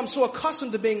 We become so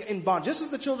accustomed to being in bondage, just as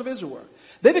the children of Israel were.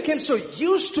 They became so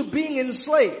used to being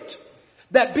enslaved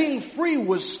that being free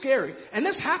was scary. And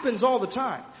this happens all the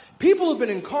time. People who've been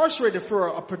incarcerated for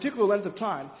a particular length of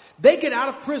time, they get out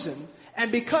of prison,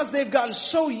 and because they've gotten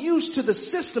so used to the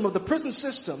system of the prison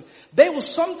system, they will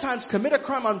sometimes commit a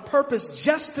crime on purpose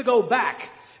just to go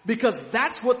back, because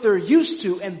that's what they're used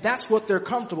to and that's what they're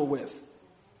comfortable with.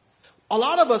 A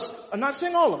lot of us, I'm not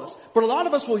saying all of us, but a lot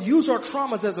of us will use our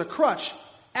traumas as a crutch,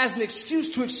 as an excuse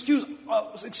to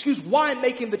excuse why I'm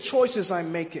making the choices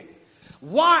I'm making,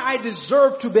 why I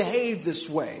deserve to behave this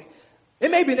way.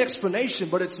 It may be an explanation,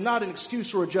 but it's not an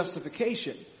excuse or a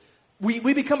justification.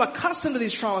 We become accustomed to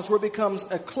these traumas where it becomes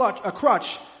a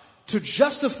crutch to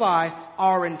justify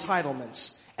our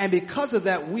entitlements. And because of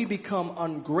that, we become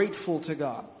ungrateful to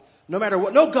God. No matter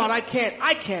what, no, God, I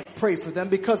can't pray for them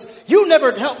because you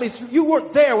never helped me through, you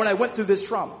weren't there when I went through this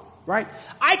trauma, right?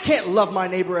 I can't love my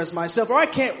neighbor as myself, or I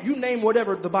can't, you name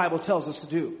whatever the Bible tells us to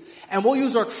do. And we'll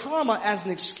use our trauma as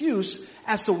an excuse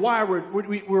as to why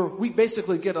we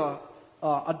basically get a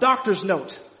doctor's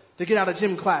note to get out of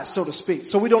gym class, so to speak.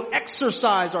 So we don't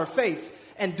exercise our faith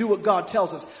and do what God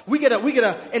tells us. We get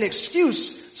an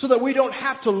excuse so that we don't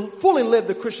have to fully live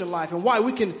the Christian life, and why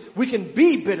we can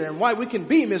be bitter, and why we can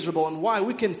be miserable, and why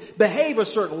we can behave a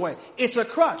certain way. It's a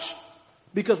crutch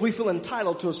because we feel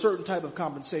entitled to a certain type of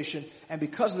compensation, and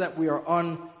because of that we are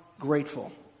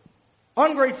ungrateful.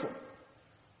 Ungrateful.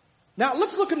 Now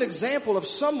let's look at an example of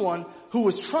someone who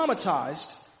was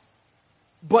traumatized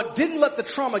but didn't let the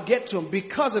trauma get to him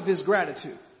because of his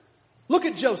gratitude. Look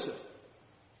at Joseph.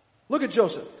 Look at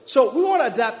Joseph. So we want to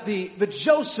adapt the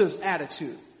Joseph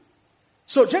attitude.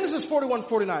 So Genesis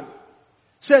 41:49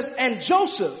 says, and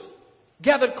Joseph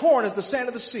gathered corn as the sand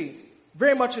of the sea,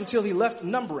 very much until he left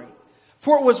numbering.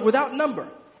 For it was without number.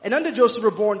 And unto Joseph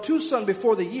were born 2 sons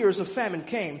before the years of famine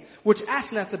came, which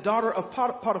Asenath, the daughter of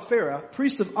Potiphera,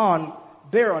 priest of On,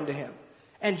 bare unto him.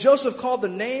 And Joseph called the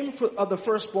name of the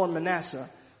firstborn Manasseh.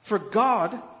 For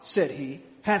God, said he,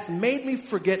 hath made me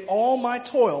forget all my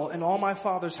toil and all my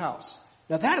father's house.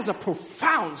 Now that is a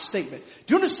profound statement.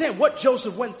 Do you understand what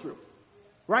Joseph went through?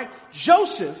 Right?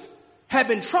 Joseph had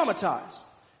been traumatized.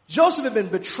 Joseph had been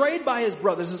betrayed by his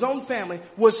brothers, his own family,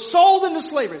 was sold into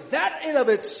slavery. That in of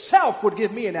itself would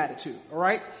give me an attitude,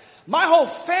 alright? My whole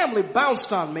family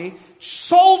bounced on me,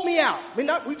 sold me out. I mean,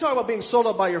 we talk about being sold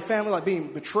out by your family, like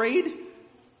being betrayed.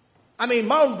 I mean,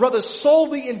 my own brothers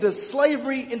sold me into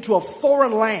slavery, into a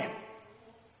foreign land.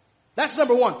 That's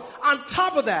number one. On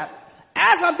top of that,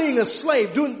 as I'm being a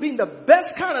slave, being the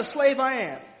best kind of slave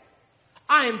I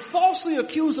am falsely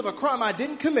accused of a crime I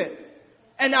didn't commit,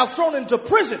 and now thrown into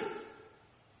prison.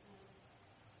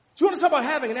 So you want to talk about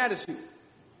having an attitude?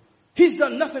 He's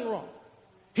done nothing wrong.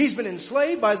 He's been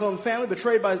enslaved by his own family,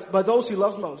 betrayed by those he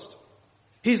loves most.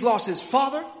 He's lost his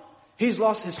father. He's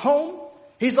lost his home.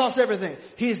 He's lost everything.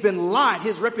 He's been lied.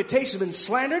 His reputation has been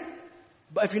slandered.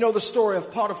 But if you know the story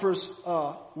of Potiphar's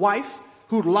wife,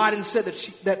 who lied and said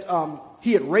that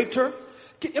he had raped her.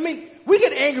 I mean, we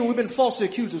get angry when we've been falsely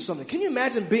accused of something. Can you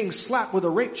imagine being slapped with a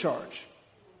rape charge?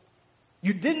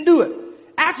 You didn't do it.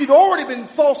 After you'd already been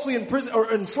falsely imprisoned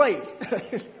or enslaved.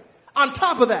 On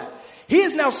top of that, he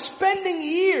is now spending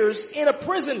years in a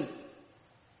prison.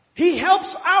 He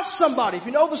helps out somebody. If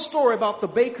you know the story about the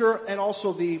baker and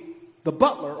also the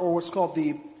butler, or what's called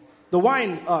the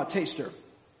wine taster,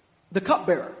 the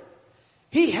cupbearer.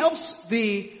 He helps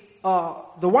the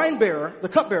wine bearer, the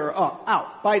cupbearer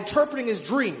out by interpreting his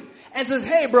dream and says,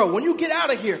 hey bro, when you get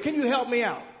out of here, can you help me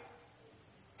out?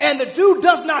 And the dude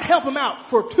does not help him out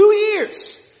for 2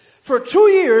 years. For 2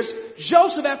 years,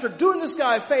 Joseph, after doing this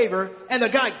guy a favor, and the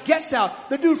guy gets out,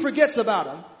 the dude forgets about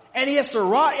him, and he has to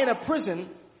rot in a prison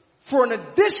for an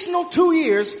additional 2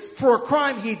 years for a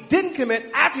crime he didn't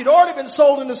commit after he'd already been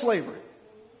sold into slavery.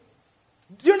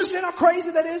 Do you understand how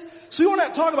crazy that is? So you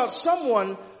want to talk about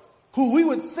someone who we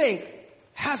would think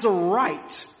has a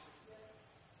right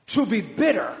to be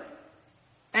bitter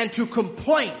and to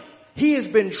complain. He has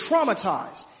been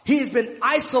traumatized. He has been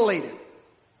isolated.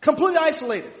 Completely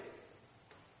isolated.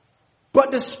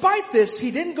 But despite this,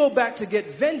 he didn't go back to get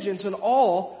vengeance on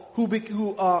all who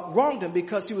wronged him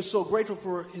because he was so grateful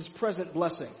for his present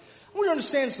blessing. I want you to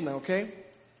understand something, okay?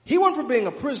 He went from being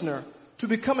a prisoner to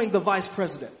becoming the vice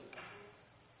president.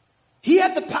 He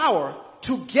had the power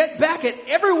to get back at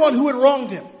everyone who had wronged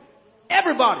him.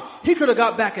 Everybody. He could have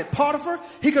got back at Potiphar.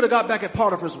 He could have got back at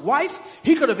Potiphar's wife.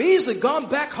 He could have easily gone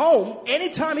back home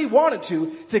anytime he wanted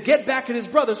to get back at his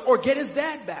brothers or get his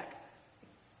dad back.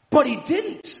 But he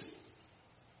didn't.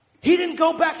 He didn't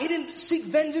go back. He didn't seek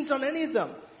vengeance on any of them.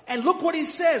 And look what he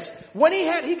says. When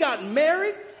he got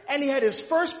married and he had his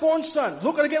firstborn son.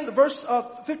 Look at again what verse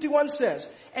 51 says.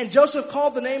 And Joseph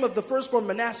called the name of the firstborn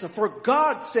Manasseh. For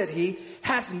God, said he,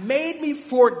 hath made me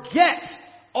forget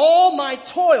all my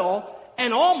toil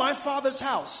and all my father's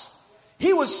house.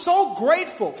 He was so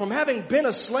grateful from having been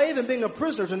a slave and being a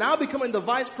prisoner to now becoming the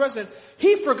vice president.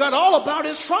 He forgot all about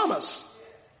his traumas.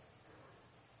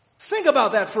 Think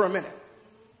about that for a minute.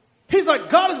 He's like,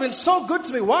 God has been so good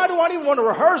to me. Why do I even want to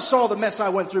rehearse all the mess I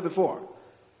went through before?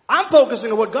 I'm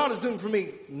focusing on what God is doing for me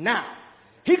now.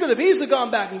 He could have easily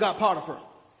gone back and got Potiphar.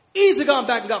 Easily gone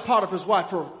back and got Potiphar's wife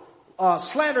for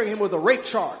slandering him with a rape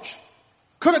charge.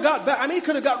 Could have got back. I mean, he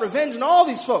could have got revenge on all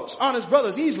these folks, on his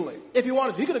brothers easily, if he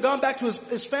wanted to. He could have gone back to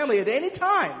his family at any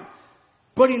time.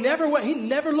 But he never went. He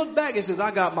never looked back and says,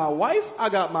 I got my wife. I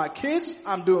got my kids.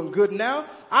 I'm doing good now.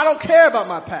 I don't care about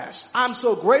my past. I'm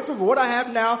so grateful for what I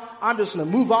have now. I'm just going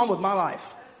to move on with my life.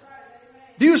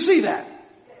 Do you see that?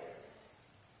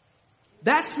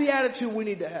 That's the attitude we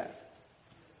need to have.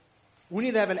 We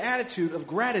need to have an attitude of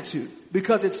gratitude,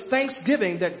 because it's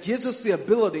thanksgiving that gives us the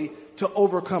ability to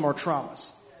overcome our traumas.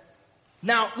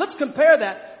 Now, let's compare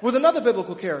that with another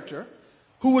biblical character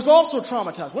who was also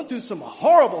traumatized, went through some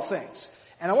horrible things.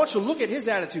 And I want you to look at his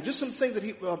attitude, just some things that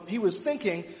he was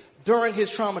thinking during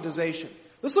his traumatization.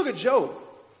 Let's look at Job.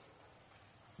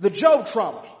 The Job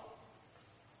trauma.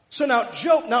 So now,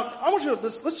 I want you to,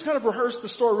 let's kind of rehearse the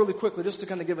story really quickly, just to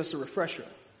kind of give us a refresher.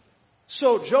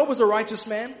 So Job was a righteous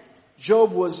man.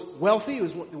 Job was wealthy. He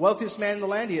was the wealthiest man in the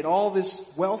land. He had all this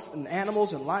wealth and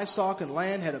animals and livestock and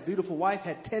land, had a beautiful wife,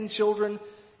 had 10 children,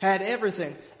 had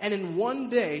everything. And in one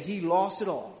day, he lost it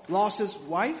all. Lost his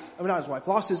wife,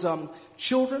 lost his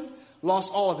children,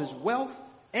 lost all of his wealth,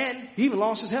 and he even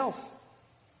lost his health.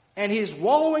 And he's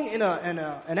wallowing in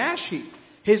an ash heap.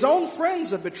 His own friends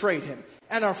have betrayed him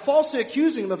and are falsely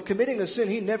accusing him of committing a sin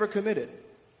he never committed.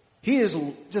 He is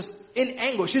just in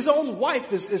anguish. His own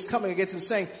wife is coming against him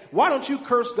saying, why don't you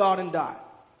curse God and die?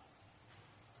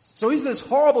 So he's in this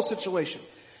horrible situation.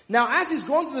 Now, as he's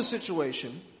going through this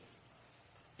situation,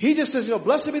 he just says,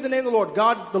 blessed be the name of the Lord.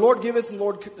 God, the Lord giveth and the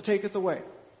Lord taketh away.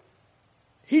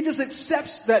 He just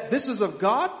accepts that this is of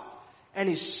God, and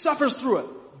he suffers through it.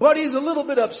 But he's a little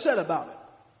bit upset about it.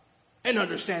 And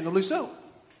understandably so.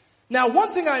 Now,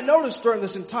 one thing I noticed during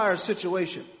this entire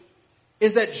situation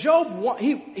is that Job,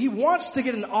 he wants to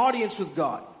get an audience with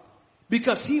God,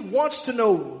 because he wants to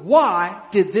know, why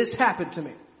did this happen to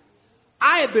me?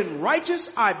 I have been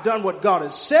righteous. I've done what God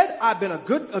has said. I've been a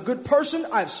good person.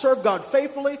 I've served God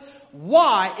faithfully.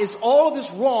 Why is all of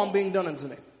this wrong being done unto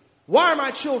me? Why are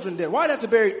my children dead? Why did I have to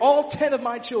bury all 10 of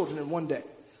my children in one day?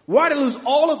 Why did I lose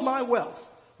all of my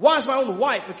wealth? Why is my own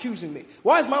wife accusing me?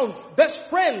 Why is my own best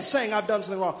friend saying I've done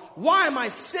something wrong? Why am I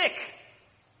sick?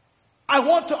 I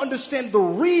want to understand the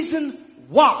reason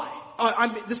why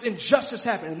this injustice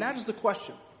happened. And that is the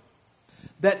question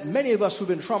that many of us who've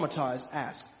been traumatized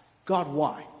ask. God,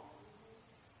 why?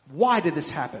 Why did this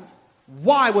happen?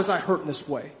 Why was I hurt in this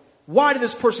way? Why did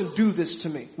this person do this to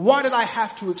me? Why did I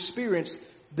have to experience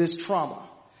this trauma?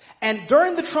 And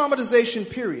during the traumatization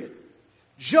period,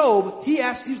 Job, he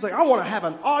was like, I want to have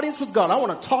an audience with God. I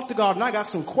want to talk to God, and I got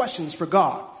some questions for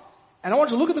God. And I want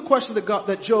you to look at the question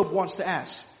that Job wants to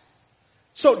ask.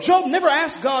 So Job never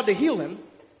asked God to heal him,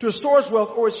 to restore his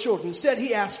wealth or his children. Instead,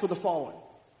 he asked for the following: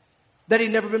 that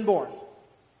he'd never been born.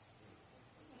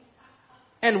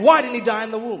 And why didn't he die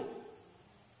in the womb?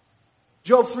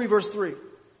 Job 3 verse 3.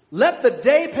 Let the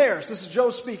day perish. This is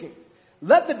Job speaking.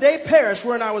 Let the day perish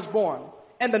wherein I was born,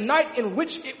 and the night in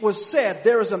which it was said,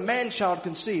 there is a man-child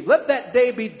conceived. Let that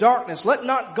day be darkness. Let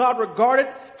not God regard it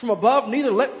from above,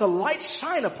 neither let the light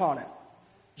shine upon it.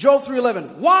 Job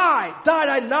 3:11. Why died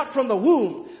I not from the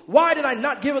womb? Why did I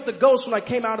not give it the ghost when I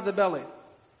came out of the belly?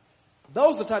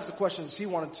 Those are the types of questions he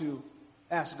wanted to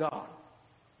ask God.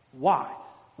 Why?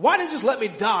 Why didn't you just let me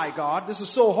die, God? This is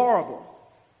so horrible.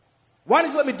 Why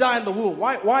did you let me die in the womb?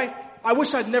 Why? I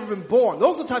wish I'd never been born.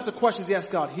 Those are the types of questions he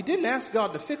asked God. He didn't ask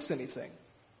God to fix anything.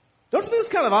 Don't you think it's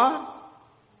kind of odd?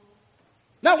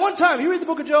 Not one time. You read the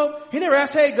book of Job, he never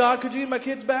asked, hey, God, could you give my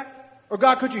kids back? Or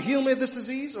God, could you heal me of this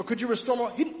disease? Or could you restore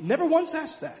me? He never once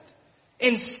asked that.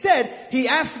 Instead, he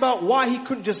asked about why he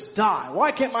couldn't just die.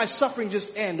 Why can't my suffering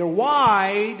just end? Or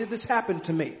why did this happen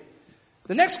to me?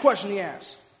 The next question he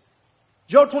asked,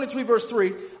 Job 23 verse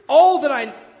 3, oh,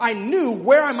 that I knew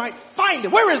where I might find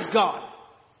him. Where is God?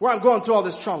 Where I'm going through all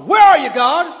this trauma. Where are you,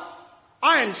 God?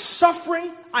 I am suffering.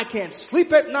 I can't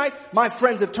sleep at night. My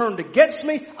friends have turned against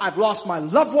me. I've lost my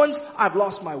loved ones. I've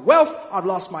lost my wealth. I've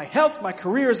lost my health. My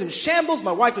career is in shambles.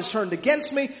 My wife has turned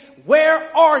against me.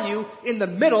 Where are you in the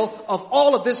middle of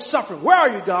all of this suffering? Where are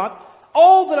you, God?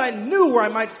 Oh, that I knew where I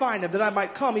might find him, that I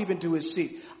might come even to his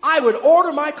seat. I would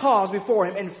order my cause before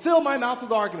him and fill my mouth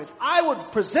with arguments. I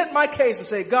would present my case and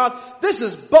say, God, this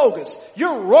is bogus.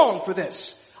 You're wrong for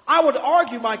this. I would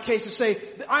argue my case and say,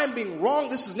 I am being wrong.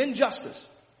 This is an injustice.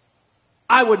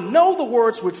 I would know the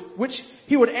words which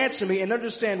he would answer me and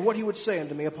understand what he would say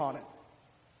unto me upon it.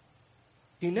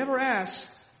 He never asked,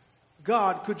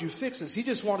 God, could you fix this? He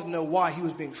just wanted to know why he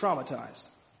was being traumatized.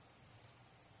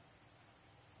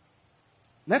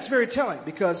 And that's very telling,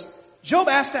 because Job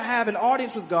asked to have an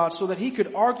audience with God so that he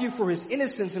could argue for his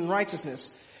innocence and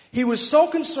righteousness. He was so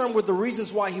concerned with the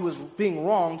reasons why he was being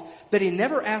wronged that he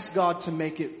never asked God to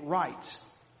make it right.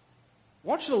 I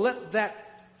want you to let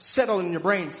that settle in your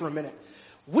brain for a minute.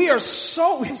 We have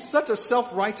such a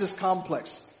self-righteous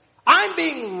complex. I'm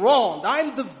being wronged.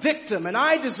 I'm the victim and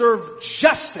I deserve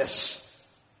justice.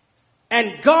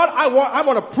 And God, I'm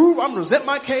going to present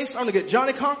my case. I'm going to get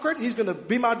Johnny Conquered. He's going to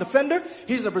be my defender.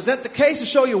 He's going to present the case to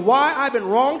show you why I've been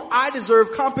wronged. I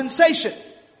deserve compensation.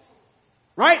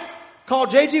 Right? Call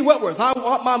J.G. Whitworth. I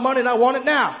want my money and I want it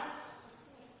now.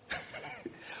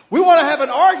 We want to have an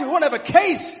argument. We want to have a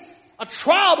case, a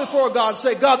trial before God.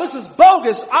 Say, God, this is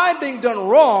bogus. I'm being done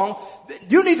wrong.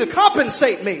 You need to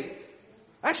compensate me.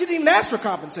 Actually, he didn't even ask for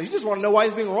compensation. He just wanted to know why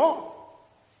he's being wrong.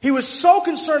 He was so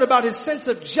concerned about his sense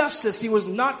of justice, he was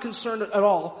not concerned at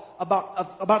all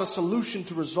about a solution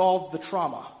to resolve the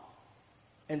trauma.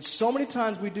 And so many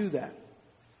times we do that.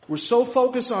 We're so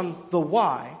focused on the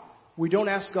why, we don't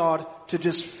ask God to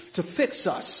fix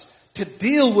us, to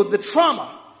deal with the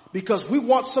trauma, because we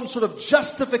want some sort of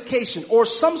justification or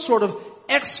some sort of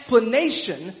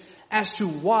explanation as to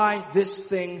why this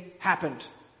thing happened.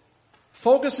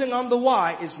 Focusing on the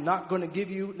why is not going to give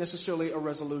you necessarily a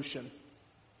resolution.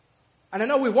 And I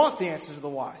know we want the answer to the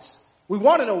whys. We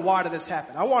want to know why did this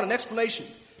happen. I want an explanation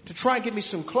to try and give me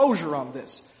some closure on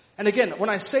this. And again, when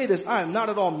I say this, I am not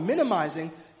at all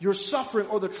minimizing your suffering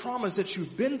or the traumas that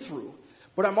you've been through.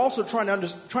 But I'm also trying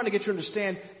to get you to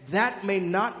understand that may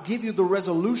not give you the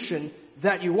resolution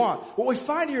that you want. What we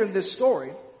find here in this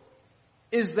story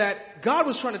is that God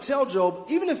was trying to tell Job,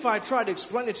 even if I tried to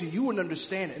explain it to you, you wouldn't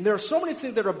understand it. And there are so many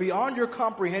things that are beyond your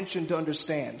comprehension to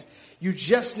understand. You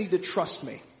just need to trust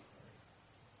me.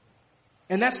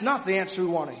 And that's not the answer we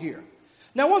want to hear.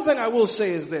 Now, one thing I will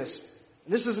say is this.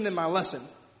 This isn't in my lesson,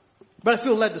 but I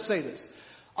feel led to say this.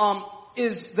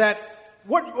 Is that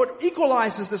what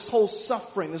equalizes this whole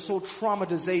suffering, this whole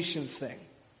traumatization thing,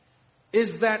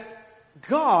 is that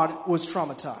God was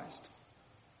traumatized.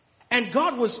 And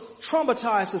God was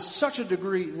traumatized to such a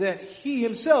degree that he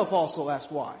himself also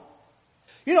asked why.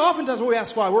 You know, oftentimes when we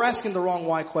ask why, we're asking the wrong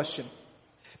why question.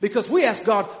 Because we ask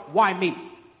God, why me?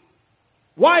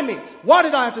 Why me? Why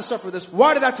did I have to suffer this?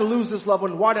 Why did I have to lose this loved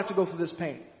one? Why did I have to go through this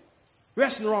pain? You're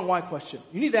asking the wrong why question.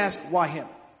 You need to ask, why him?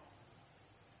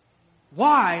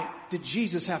 Why did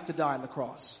Jesus have to die on the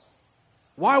cross?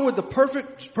 Why would the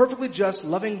perfectly just,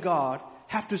 loving God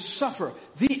have to suffer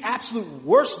the absolute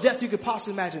worst death you could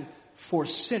possibly imagine for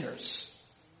sinners?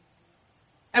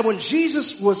 And when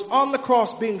Jesus was on the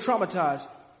cross being traumatized,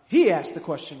 he asked the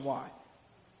question, why?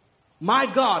 My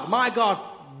God,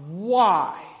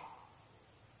 why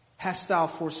hast thou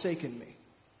forsaken me?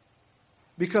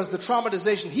 Because the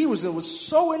traumatization he was in was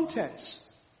so intense.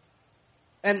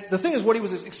 And the thing is, what he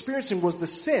was experiencing was the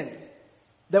sin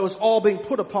that was all being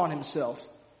put upon himself.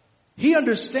 He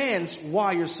understands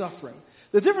why you're suffering.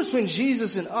 The difference between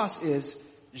Jesus and us is,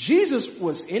 Jesus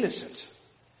was innocent.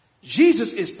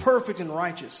 Jesus is perfect and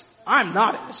righteous. I'm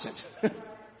not innocent.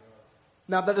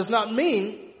 Now, that does not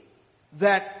mean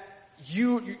that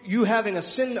you having a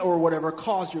sin or whatever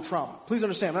caused your trauma. Please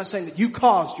understand, I'm not saying that you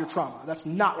caused your trauma. That's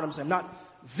not what I'm saying. I'm not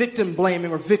victim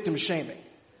blaming or victim shaming.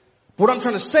 What I'm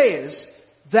trying to say is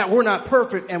that we're not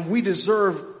perfect and we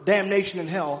deserve damnation in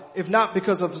hell, if not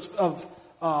because of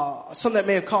something that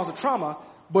may have caused a trauma,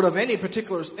 but of any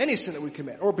sin that we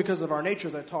commit, or because of our nature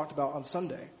that I talked about on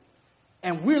Sunday.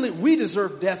 And really, we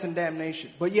deserve death and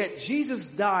damnation. But yet, Jesus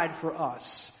died for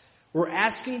us. We're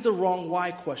asking the wrong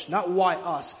why question. Not why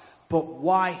us, but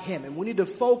why him? And we need to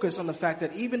focus on the fact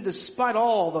that even despite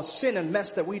all the sin and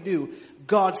mess that we do,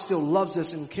 God still loves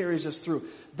us and carries us through.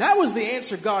 That was the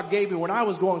answer God gave me when I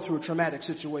was going through a traumatic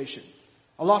situation.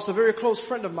 I lost a very close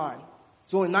friend of mine. He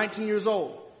was only 19 years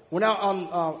old. Went out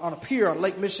on a pier on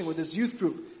Lake Michigan with his youth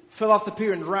group. Fell off the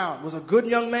pier and drowned. Was a good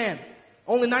young man.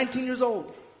 Only 19 years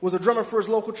old. Was a drummer for his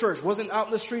local church. Wasn't out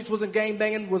in the streets. Wasn't gang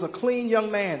banging. Was a clean young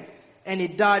man. And he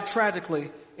died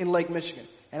tragically in Lake Michigan.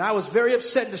 And I was very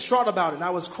upset and distraught about it. And I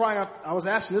was crying out. I was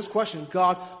asking this question,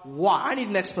 God, why? I need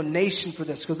an explanation for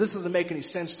this because this doesn't make any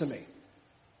sense to me.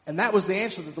 And that was the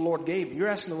answer that the Lord gave me. You're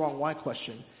asking the wrong why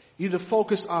question. You need to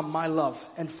focus on my love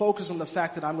and focus on the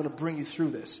fact that I'm going to bring you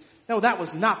through this. No, that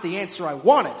was not the answer I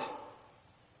wanted.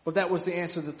 But that was the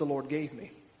answer that the Lord gave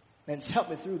me. And it's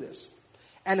helped me through this.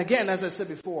 And again, as I said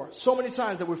before, so many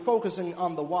times that we're focusing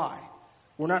on the why.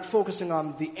 We're not focusing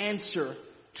on the answer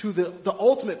to the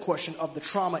ultimate question of the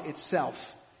trauma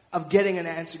itself, of getting an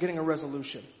answer, getting a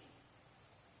resolution.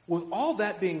 With all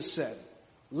that being said,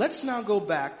 let's now go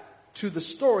back to the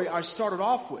story I started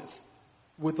off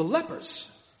with the lepers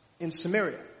in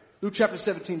Samaria. Luke chapter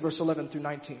 17, verse 11 through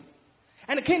 19.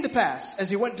 And it came to pass, as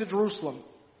he went to Jerusalem,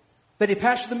 that he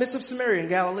passed through the midst of Samaria and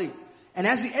Galilee. And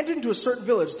as he entered into a certain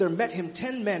village, there met him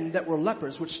 10 men that were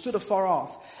lepers, which stood afar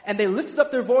off. And they lifted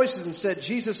up their voices and said,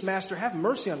 Jesus, Master, have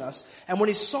mercy on us. And when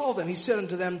he saw them, he said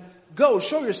unto them, Go,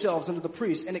 show yourselves unto the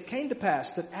priest. And it came to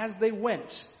pass that as they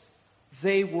went,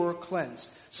 they were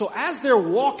cleansed. So as they're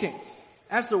walking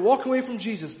away from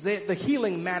Jesus, the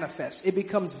healing manifests. It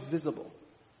becomes visible.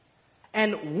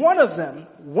 And one of them,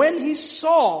 when he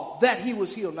saw that he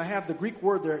was healed, and I have the Greek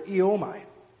word there, eomai,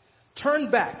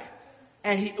 turned back,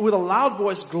 and he, with a loud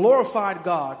voice, glorified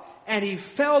God, and he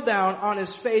fell down on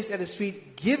his face at his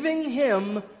feet, giving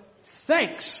him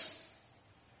thanks.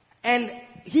 And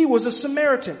he was a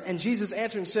Samaritan. And Jesus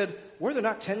answered and said, Were there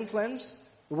not 10 cleansed?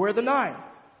 Where are the 9?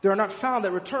 There are not found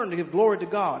that return to give glory to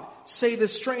God. Say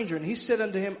this stranger. And he said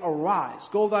unto him, Arise,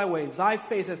 go thy way. Thy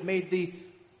faith hath made thee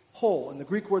whole. And the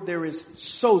Greek word there is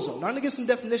sozo. Now I'm going to give some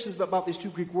definitions about these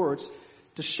two Greek words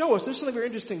to show us there's something very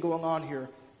interesting going on here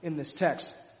in this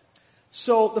text.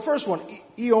 So the first one,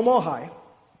 eomohai,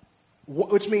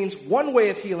 which means one way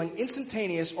of healing,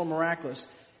 instantaneous or miraculous.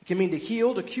 It can mean to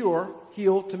heal, to cure,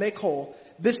 heal, to make whole.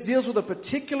 This deals with a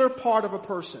particular part of a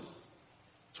person.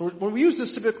 So when we use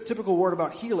this typical word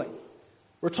about healing,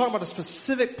 we're talking about a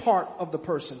specific part of the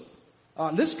person.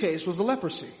 In this case was the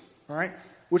leprosy, all right?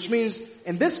 Which means,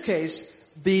 in this case,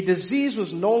 the disease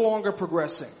was no longer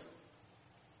progressing,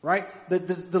 right?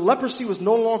 The leprosy was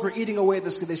no longer eating away the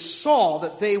skin. They saw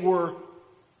that they were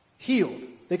healed.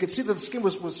 They could see that the skin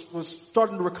was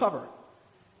starting to recover.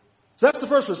 So that's the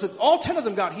first one. So all 10 of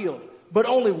them got healed, but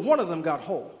only one of them got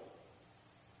whole.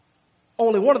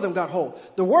 Only one of them got whole.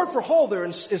 The word for whole there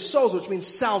is sozo, which means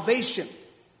salvation.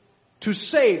 To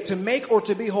save, to make, or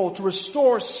to be whole. To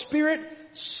restore spirit,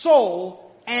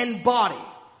 soul, and body.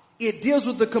 It deals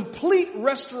with the complete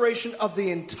restoration of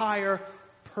the entire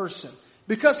person.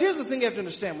 Because here's the thing you have to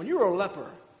understand. When you were a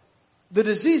leper, the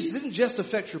disease didn't just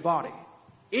affect your body.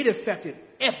 It affected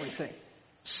everything.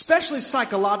 Especially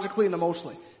psychologically and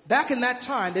emotionally. Back in that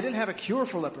time, they didn't have a cure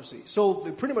for leprosy. So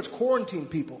they pretty much quarantined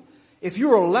people. If you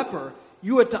were a leper,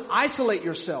 you had to isolate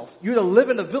yourself. You had to live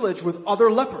in a village with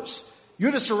other lepers. You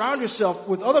had to surround yourself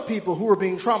with other people who were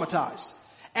being traumatized.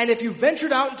 And if you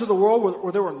ventured out into the world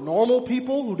where there were normal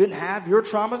people who didn't have your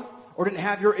trauma or didn't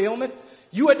have your ailment,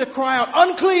 you had to cry out,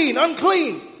 unclean,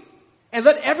 unclean, and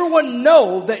let everyone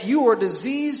know that you were a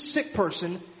diseased, sick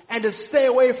person and to stay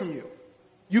away from you.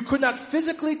 You could not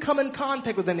physically come in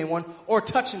contact with anyone or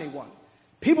touch anyone.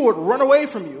 People would run away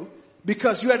from you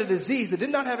because you had a disease that did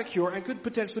not have a cure and could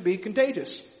potentially be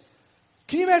contagious.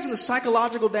 Can you imagine the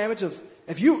psychological damage of,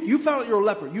 if you found out you're a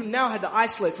leper, you now had to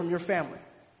isolate from your family.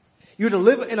 You had to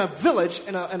live in a village,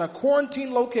 in a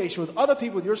quarantine location with other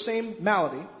people with your same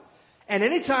malady. And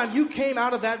anytime you came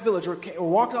out of that village or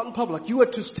walked out in public, you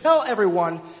had to tell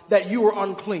everyone that you were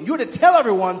unclean. You had to tell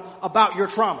everyone about your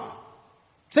trauma.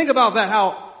 Think about that,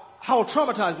 how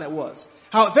traumatizing that was.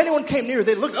 How if anyone came near,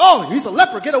 they'd look, oh, he's a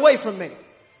leper, get away from me.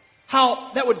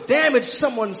 How that would damage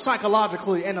someone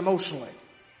psychologically and emotionally.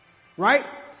 Right?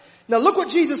 Now look what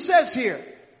Jesus says here.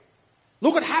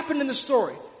 Look what happened in the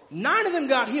story. 9 of them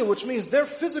got healed, which means their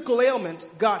physical ailment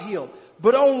got healed.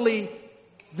 But only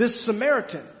this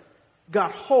Samaritan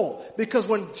got whole. Because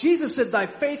when Jesus said, thy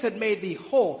faith had made thee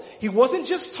whole, he wasn't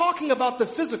just talking about the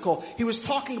physical. He was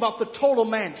talking about the total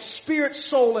man, spirit,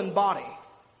 soul, and body.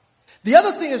 The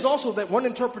other thing is also that one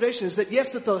interpretation is that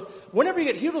yes, whenever you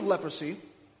get healed of leprosy,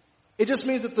 it just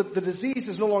means that the disease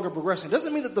is no longer progressing. It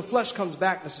doesn't mean that the flesh comes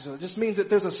back necessarily. It just means that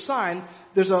there's a sign,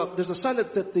 there's a sign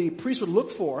that the priest would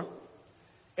look for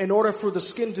in order for the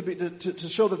skin to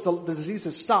show that the disease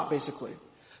has stopped, basically.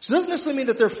 So it doesn't necessarily mean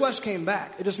that their flesh came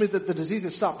back. It just means that the disease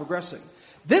has stopped progressing.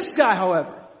 This guy,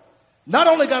 however, not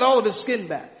only got all of his skin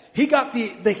back, he got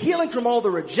the healing from all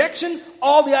the rejection,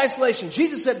 all the isolation.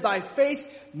 Jesus said, thy faith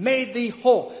made thee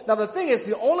whole. Now the thing is,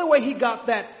 the only way he got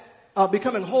that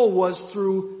becoming whole was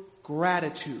through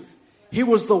gratitude. He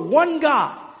was the one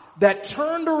guy that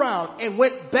turned around and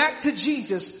went back to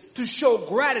Jesus to show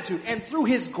gratitude. And through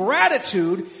his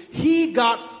gratitude, he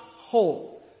got whole.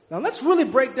 Now let's really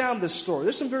break down this story.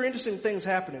 There's some very interesting things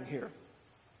happening here.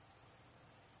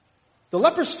 The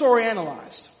leper story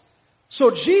analyzed.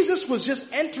 So Jesus was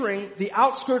just entering the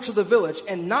outskirts of the village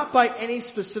and not by any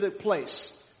specific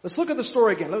place. Let's look at the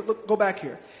story again. Go back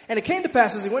here. And it came to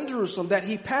pass as he went to Jerusalem that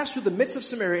he passed through the midst of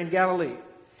Samaria in Galilee.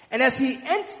 And as he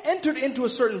entered into a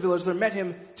certain village, there met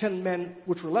him 10 men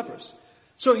which were lepers.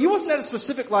 So he wasn't at a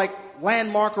specific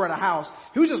landmark or at a house.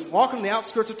 He was just walking the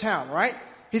outskirts of town, right?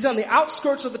 He's on the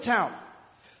outskirts of the town.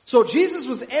 So Jesus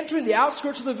was entering the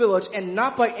outskirts of the village and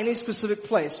not by any specific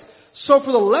place. So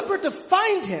for the leper to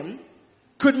find him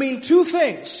could mean two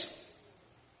things.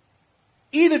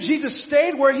 Either Jesus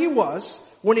stayed where he was,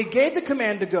 when he gave the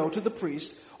command to go to the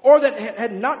priest, or that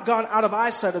had not gone out of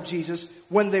eyesight of Jesus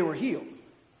when they were healed.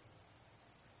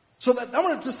 So I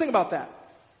want to just think about that.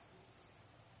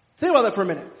 Think about that for a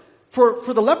minute.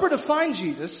 For the leper to find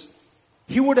Jesus,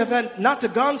 he would have had not to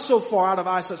gone so far out of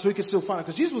eyesight so he could still find him.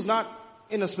 Because Jesus was not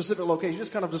in a specific location. He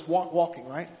just kind of just walking,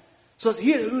 right? So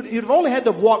he'd have only had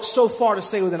to walk so far to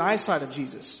stay within eyesight of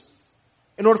Jesus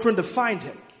in order for him to find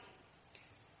him.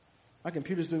 My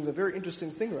computer's doing a very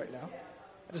interesting thing right now.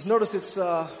 I just noticed it's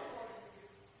kind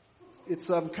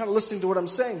of listening to what I'm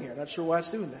saying here. Not sure why it's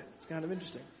doing that. It's kind of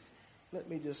interesting. Let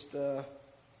me just, I'm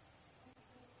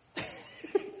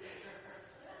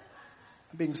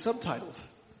being subtitled.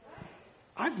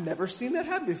 I've never seen that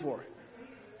happen before.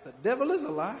 The devil is a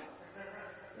lie.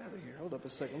 Get out of here. Hold up a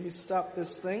second. Let me stop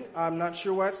this thing. I'm not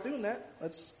sure why it's doing that.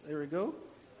 There we go.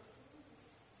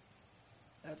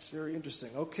 That's very interesting.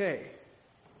 Okay.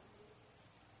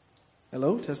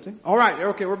 Hello, testing. All right.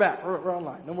 Okay, we're back. We're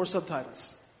online. No more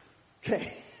subtitles.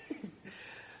 Okay.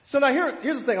 So now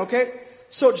here's the thing, okay?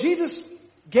 So Jesus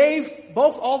gave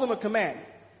all of them a command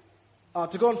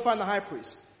to go and find the high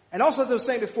priest. And also, as I was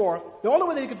saying before, the only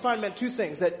way that he could find meant two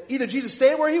things. That either Jesus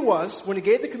stayed where he was when he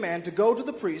gave the command to go to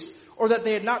the priest, or that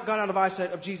they had not gone out of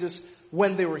eyesight of Jesus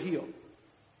when they were healed.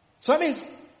 So that means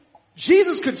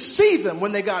Jesus could see them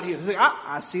when they got healed. He's like,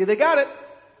 I see they got it.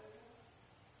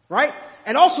 Right?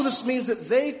 And also this means that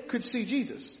they could see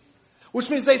Jesus. Which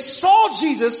means they saw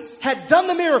Jesus, had done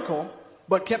the miracle,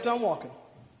 but kept on walking.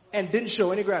 And didn't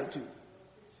show any gratitude.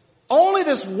 Only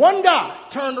this one guy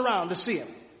turned around to see him.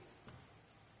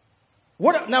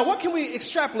 What can we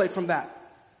extrapolate from that?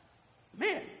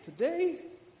 Man, today,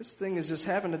 this thing is just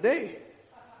having a day.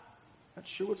 Not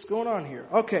sure what's going on here.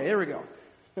 Okay, here we go.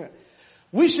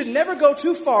 We should never go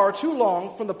too far or too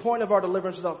long from the point of our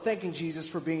deliverance without thanking Jesus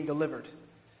for being delivered.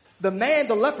 The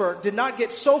leper, did not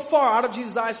get so far out of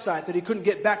Jesus' eyesight that he couldn't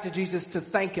get back to Jesus to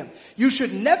thank him. You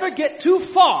should never get too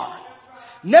far.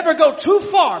 Never go too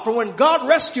far from when God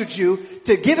rescued you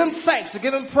to give him thanks, to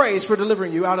give him praise for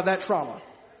delivering you out of that trauma.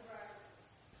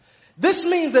 This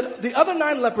means that the other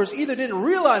 9 lepers either didn't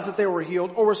realize that they were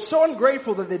healed or were so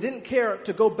ungrateful that they didn't care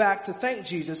to go back to thank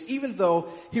Jesus even though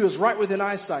he was right within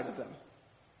eyesight of them.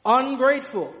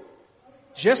 Ungrateful.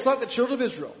 Just like the children of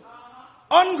Israel.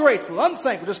 Ungrateful,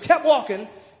 unthankful, just kept walking,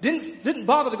 didn't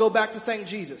bother to go back to thank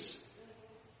Jesus.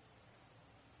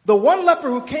 The one leper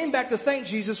who came back to thank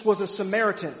Jesus was a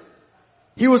Samaritan.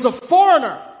 He was a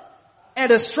foreigner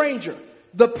and a stranger.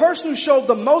 The person who showed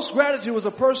the most gratitude was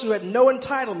a person who had no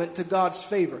entitlement to God's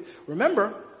favor.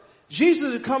 Remember,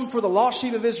 Jesus had come for the lost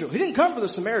sheep of Israel. He didn't come for the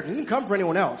Samaritan. He didn't come for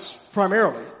anyone else,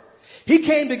 primarily. He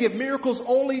came to give miracles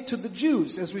only to the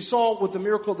Jews, as we saw with the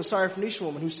miracle of the Syrophoenician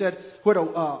woman who had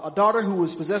a daughter who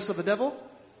was possessed of a devil.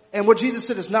 And what Jesus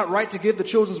said, it's not right to give the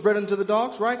children's bread unto the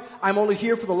dogs, right? I'm only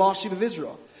here for the lost sheep of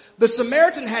Israel. The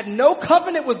Samaritan had no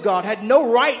covenant with God, had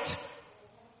no right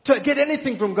to get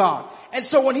anything from God. And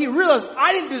so when he realized,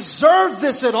 I didn't deserve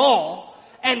this at all,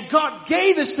 and God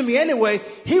gave this to me anyway,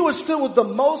 he was filled with the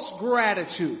most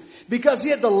gratitude. Because he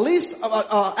had the least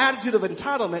attitude of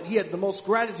entitlement, he had the most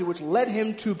gratitude, which led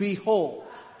him to be whole.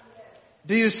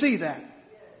 Do you see that?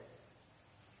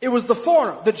 It was the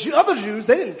foreigner. The other Jews,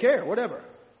 they didn't care, whatever.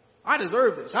 I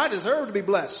deserve this. I deserve to be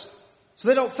blessed. So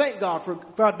they don't thank God for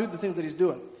God to do the things that he's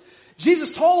doing.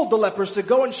 Jesus told the lepers to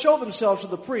go and show themselves to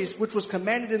the priest, which was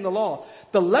commanded in the law.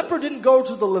 The leper didn't go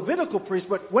to the Levitical priest,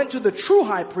 but went to the true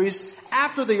high priest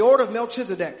after the order of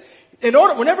Melchizedek.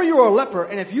 Whenever you were a leper,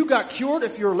 and if you got cured,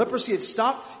 if your leprosy had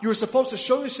stopped, you were supposed to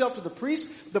show yourself to the priest.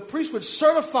 The priest would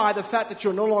certify the fact that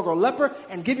you're no longer a leper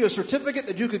and give you a certificate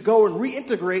that you could go and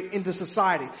reintegrate into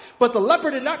society. But the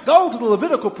leper did not go to the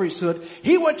Levitical priesthood.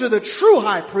 He went to the true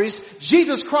high priest,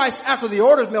 Jesus Christ, after the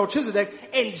order of Melchizedek,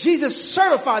 and Jesus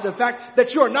certified the fact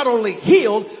that you are not only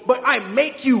healed, but I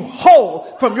make you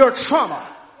whole from your trauma.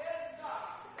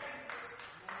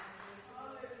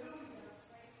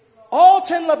 All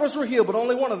 10 lepers were healed, but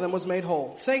only one of them was made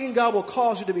whole. Thanking God will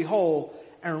cause you to be whole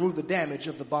and remove the damage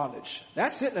of the bondage.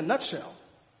 That's it in a nutshell.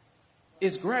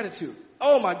 Is gratitude.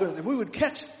 Oh my goodness, if we would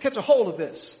catch a hold of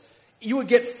this, you would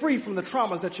get free from the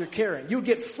traumas that you're carrying. You would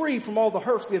get free from all the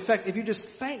hurts, the effects, if you just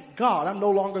thank God, I'm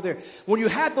no longer there. When you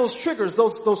had those triggers,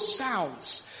 those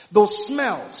sounds, those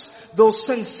smells, those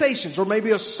sensations, or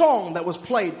maybe a song that was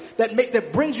played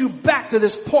that brings you back to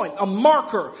this point, a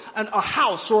marker, a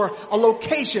house or a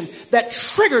location that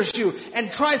triggers you and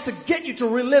tries to get you to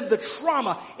relive the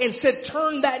trauma. Instead,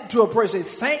 turn that into a praise. Say,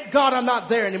 thank God I'm not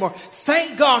there anymore.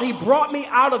 Thank God he brought me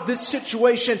out of this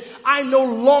situation. I'm no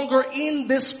longer in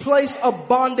this place of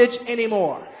bondage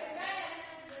anymore.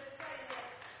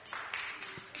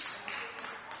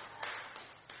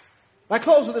 I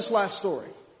close with this last story.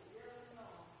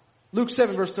 Luke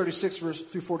 7 verse 36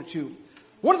 through 42.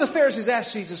 One of the Pharisees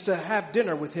asked Jesus to have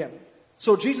dinner with him.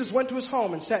 So Jesus went to his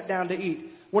home and sat down to eat.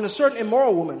 When a certain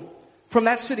immoral woman from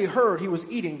that city heard he was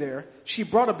eating there, she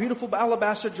brought a beautiful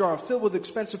alabaster jar filled with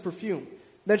expensive perfume.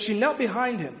 Then she knelt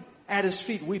behind him at his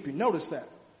feet weeping. Notice that.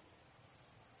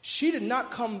 She did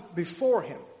not come before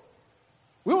him.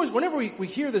 Whenever we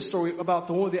hear this story about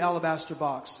the one with the alabaster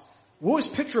box, we always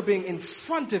picture being in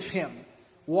front of him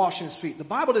washing his feet. The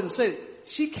Bible didn't say that.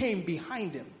 She came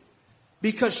behind him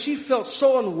because she felt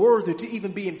so unworthy to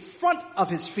even be in front of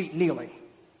his feet kneeling. Do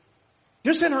you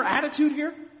understand her attitude here?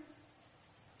 It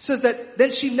says that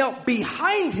then she knelt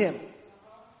behind him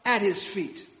at his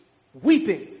feet,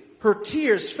 weeping. Her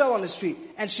tears fell on his feet,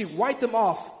 and she wiped them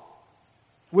off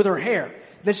with her hair.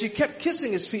 Then she kept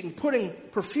kissing his feet and putting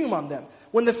perfume on them.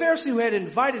 When the Pharisee who had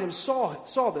invited him saw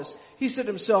this, he said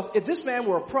to himself, if this man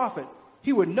were a prophet,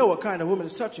 he would know what kind of woman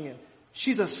is touching him.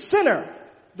 She's a sinner.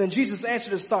 Then Jesus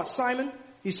answered his thought. Simon,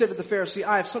 he said to the Pharisee,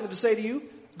 I have something to say to you.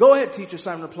 Go ahead, teacher,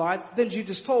 Simon replied. Then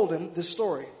Jesus told him this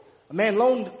story. A man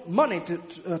loaned money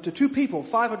to two people,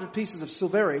 500 pieces of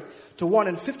silver to one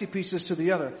and 50 pieces to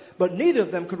the other. But neither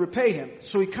of them could repay him.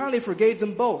 So he kindly forgave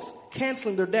them both,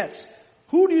 canceling their debts.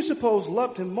 Who do you suppose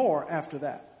loved him more after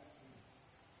that?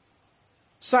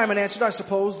 Simon answered, I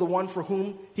suppose the one for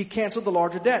whom he canceled the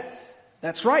larger debt.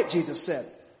 That's right, Jesus said.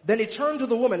 Then he turned to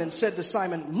the woman and said to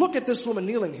Simon, look at this woman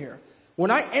kneeling here. When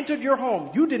I entered your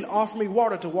home, you didn't offer me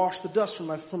water to wash the dust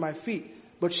from my feet,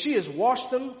 but she has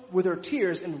washed them with her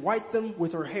tears and wiped them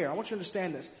with her hair. I want you to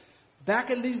understand this.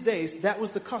 Back in these days, that was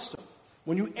the custom.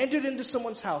 When you entered into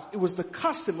someone's house, it was the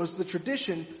custom, it was the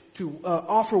tradition to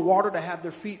offer water to have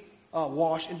their feet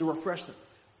washed and to refresh them.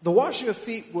 The washing of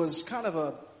feet was kind of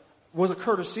a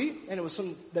courtesy, and it was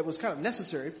something that was kind of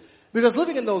necessary. Because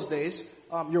living in those days,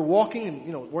 you're walking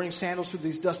and, wearing sandals through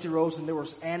these dusty roads, and there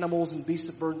was animals and beasts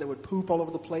of burden that would poop all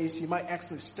over the place. You might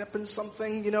accidentally step in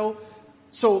something,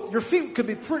 So your feet could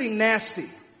be pretty nasty.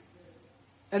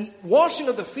 And washing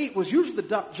of the feet was usually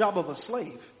the job of a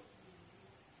slave.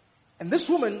 And this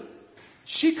woman,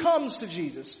 she comes to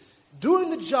Jesus doing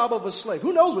the job of a slave.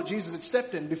 Who knows what Jesus had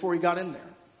stepped in before he got in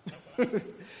there?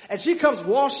 And she comes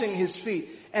washing his feet.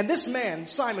 And this man,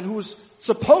 Simon, who was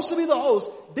supposed to be the host,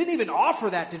 didn't even offer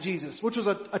that to Jesus, which was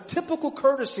a typical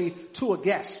courtesy to a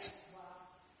guest.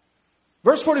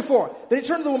 Verse 44, then he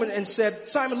turned to the woman and said,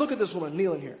 Simon, look at this woman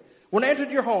kneeling here. When I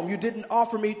entered your home, you didn't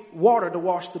offer me water to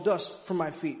wash the dust from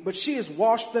my feet, but she has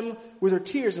washed them with her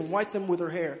tears and wiped them with her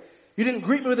hair. You didn't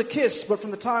greet me with a kiss, but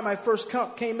from the time I first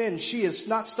came in, she has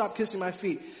not stopped kissing my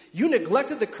feet. You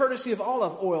neglected the courtesy of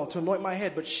olive oil to anoint my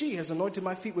head, but she has anointed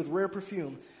my feet with rare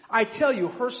perfume. I tell you,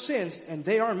 her sins, and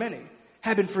they are many,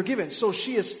 have been forgiven, so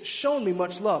she has shown me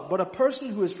much love. But a person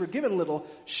who is forgiven little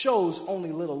shows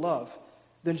only little love.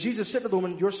 Then Jesus said to the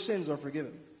woman, your sins are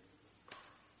forgiven.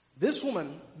 This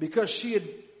woman, because she had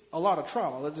a lot of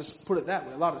trauma, let's just put it that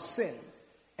way, a lot of sin,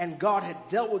 and God had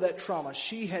dealt with that trauma,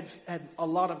 she had a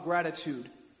lot of gratitude.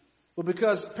 But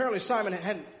because apparently Simon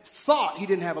hadn't thought he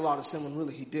didn't have a lot of sin when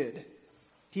really he did,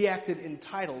 he acted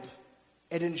entitled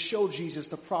and didn't show Jesus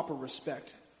the proper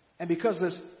respect. And because of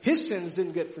this, his sins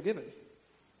didn't get forgiven.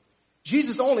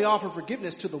 Jesus only offered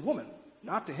forgiveness to the woman,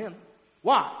 not to him.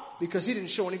 Why? Because he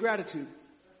didn't show any gratitude.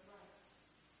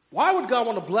 Why would God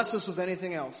want to bless us with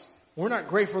anything else? We're not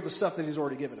grateful for the stuff that he's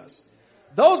already given us.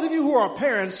 Those of you who are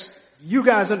parents, you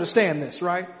guys understand this,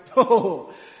 right?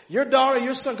 Oh, your daughter,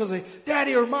 your son comes and say,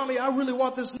 Daddy or Mommy, I really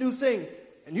want this new thing.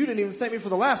 And you didn't even thank me for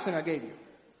the last thing I gave you.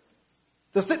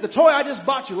 The toy I just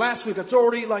bought you last week, it's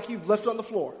already like you've left it on the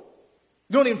floor.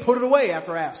 You don't even put it away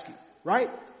after I ask you, right?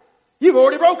 You've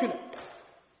already broken it.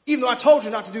 Even though I told you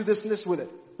not to do this and this with it,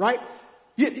 right?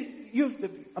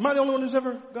 Am I the only one who's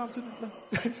ever gone through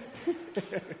that?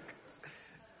 No.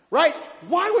 Right?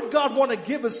 Why would God want to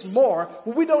give us more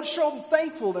when we don't show him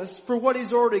thankfulness for what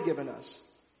he's already given us?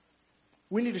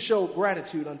 We need to show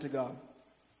gratitude unto God.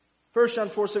 1 John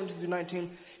 4:17-19.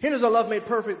 Here is our love made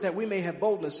perfect, that we may have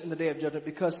boldness in the day of judgment,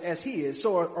 because as he is,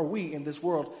 so are we in this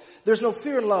world. There's no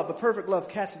fear in love, but perfect love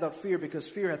casteth out fear, because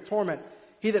fear hath torment.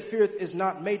 He that feareth is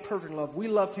not made perfect in love. We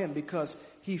love him because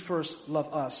he first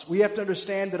loved us. We have to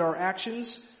understand that our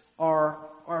actions, our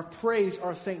praise,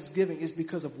 our thanksgiving is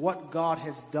because of what God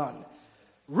has done.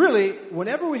 Really,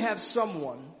 whenever we have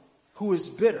someone who is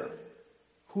bitter,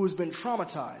 who has been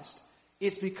traumatized,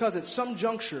 it's because at some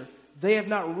juncture they have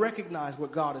not recognized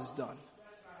what God has done.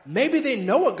 Maybe they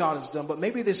know what God has done, but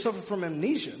maybe they suffer from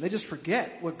amnesia. They just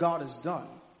forget what God has done.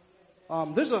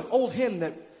 There's an old hymn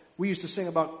that we used to sing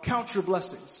about, count your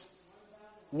blessings.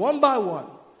 One by one.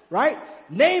 right?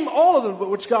 Name all of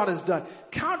them which God has done.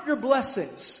 Count your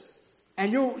blessings,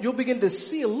 and you'll begin to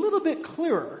see a little bit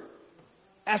clearer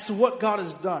as to what God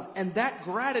has done. And that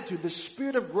gratitude, the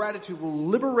spirit of gratitude, will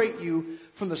liberate you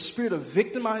from the spirit of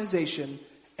victimization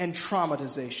and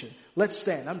traumatization. Let's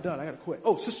stand. I'm done. I got to quit.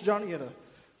 Oh, Sister Johnny, you had a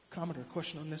comment or a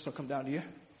question on this? I'll come down to you.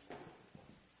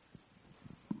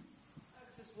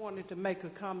 I just wanted to make a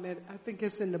comment. I think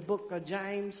it's in the book of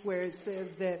James where it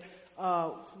says that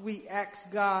we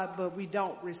ask God, but we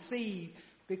don't receive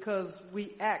because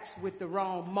we ask with the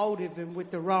wrong motive and with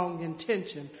the wrong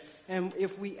intention. And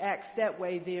if we act that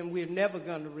way, then we're never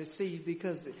going to receive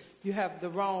because you have the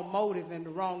wrong motive and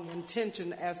the wrong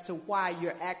intention as to why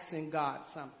you're asking God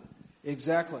something.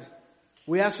 Exactly.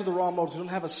 We ask for the wrong motive. We don't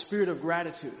have a spirit of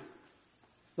gratitude.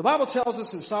 The Bible tells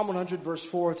us in Psalm 100 verse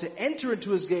 4 to enter into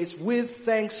his gates with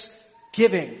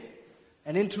thanksgiving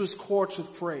and into his courts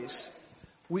with praise.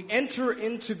 We enter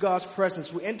into God's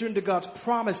presence. We enter into God's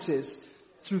promises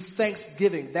through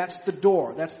thanksgiving. That's the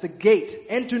door. That's the gate.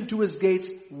 Enter into his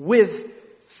gates with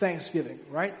thanksgiving,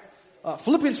 right?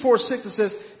 Philippians 4:6 it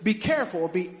says, be careful or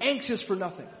be anxious for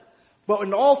nothing. But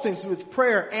in all things with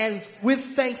prayer and with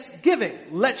thanksgiving,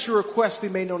 let your requests be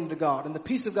made known to God. And the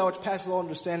peace of God which passes all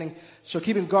understanding shall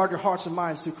keep and guard your hearts and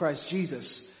minds through Christ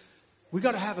Jesus. We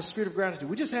got to have a spirit of gratitude.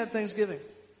 We just had Thanksgiving.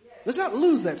 Let's not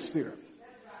lose that spirit.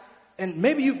 And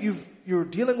maybe you're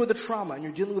dealing with a trauma and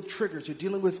you're dealing with triggers. You're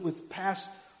dealing with past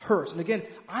hurts. And again,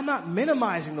 I'm not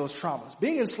minimizing those traumas.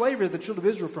 Being in slavery of the children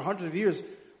of Israel for hundreds of years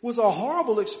was a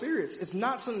horrible experience. It's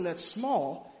not something that's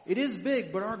small. It is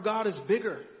big, but our God is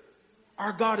bigger.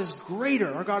 Our God is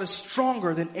greater. Our God is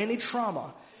stronger than any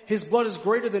trauma. His blood is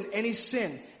greater than any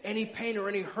sin, any pain, or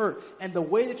any hurt. And the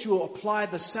way that you will apply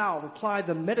the salve, apply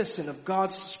the medicine of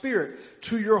God's Spirit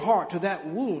to your heart, to that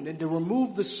wound, and to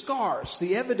remove the scars,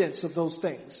 the evidence of those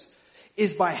things,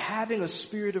 is by having a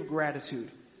spirit of gratitude.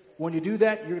 When you do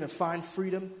that, you're going to find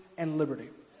freedom and liberty.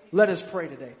 Let us pray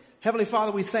today. Heavenly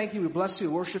Father, we thank you, we bless you,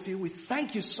 we worship you. We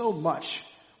thank you so much.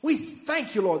 We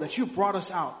thank you, Lord, that you brought us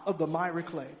out of the miry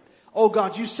clay. Oh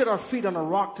God, you set our feet on a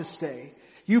rock to stay.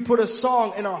 You put a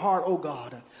song in our heart, oh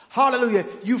God. Hallelujah.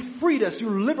 You freed us. You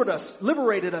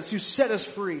liberated us. You set us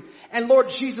free. And Lord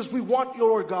Jesus, we want you,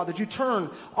 Lord God, that you turn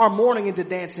our mourning into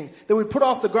dancing. That we put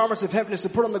off the garments of heaviness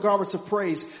and put on the garments of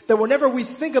praise. That whenever we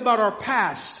think about our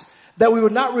past, that we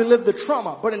would not relive the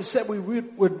trauma, but instead we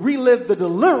would relive the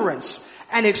deliverance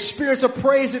and experience a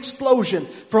praise explosion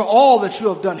for all that you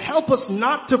have done. Help us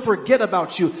not to forget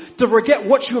about you, to forget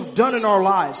what you have done in our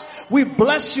lives. We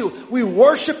bless you, we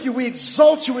worship you, we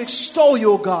exalt you, we extol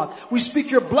you, O God. We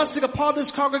speak your blessing upon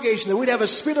this congregation, that we'd have a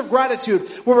spirit of gratitude.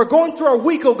 When we're going through our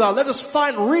week, O God, let us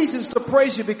find reasons to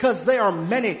praise you because they are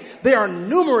many. They are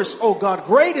numerous, O God.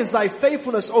 Great is thy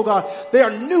faithfulness, O God. They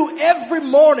are new every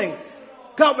morning.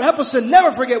 God, help us to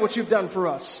never forget what you've done for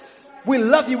us. We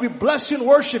love you, we bless you and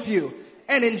worship you.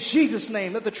 And in Jesus'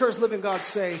 name, let the church living God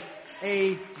say,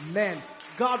 amen.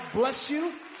 God bless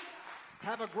you.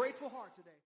 Have a grateful heart today.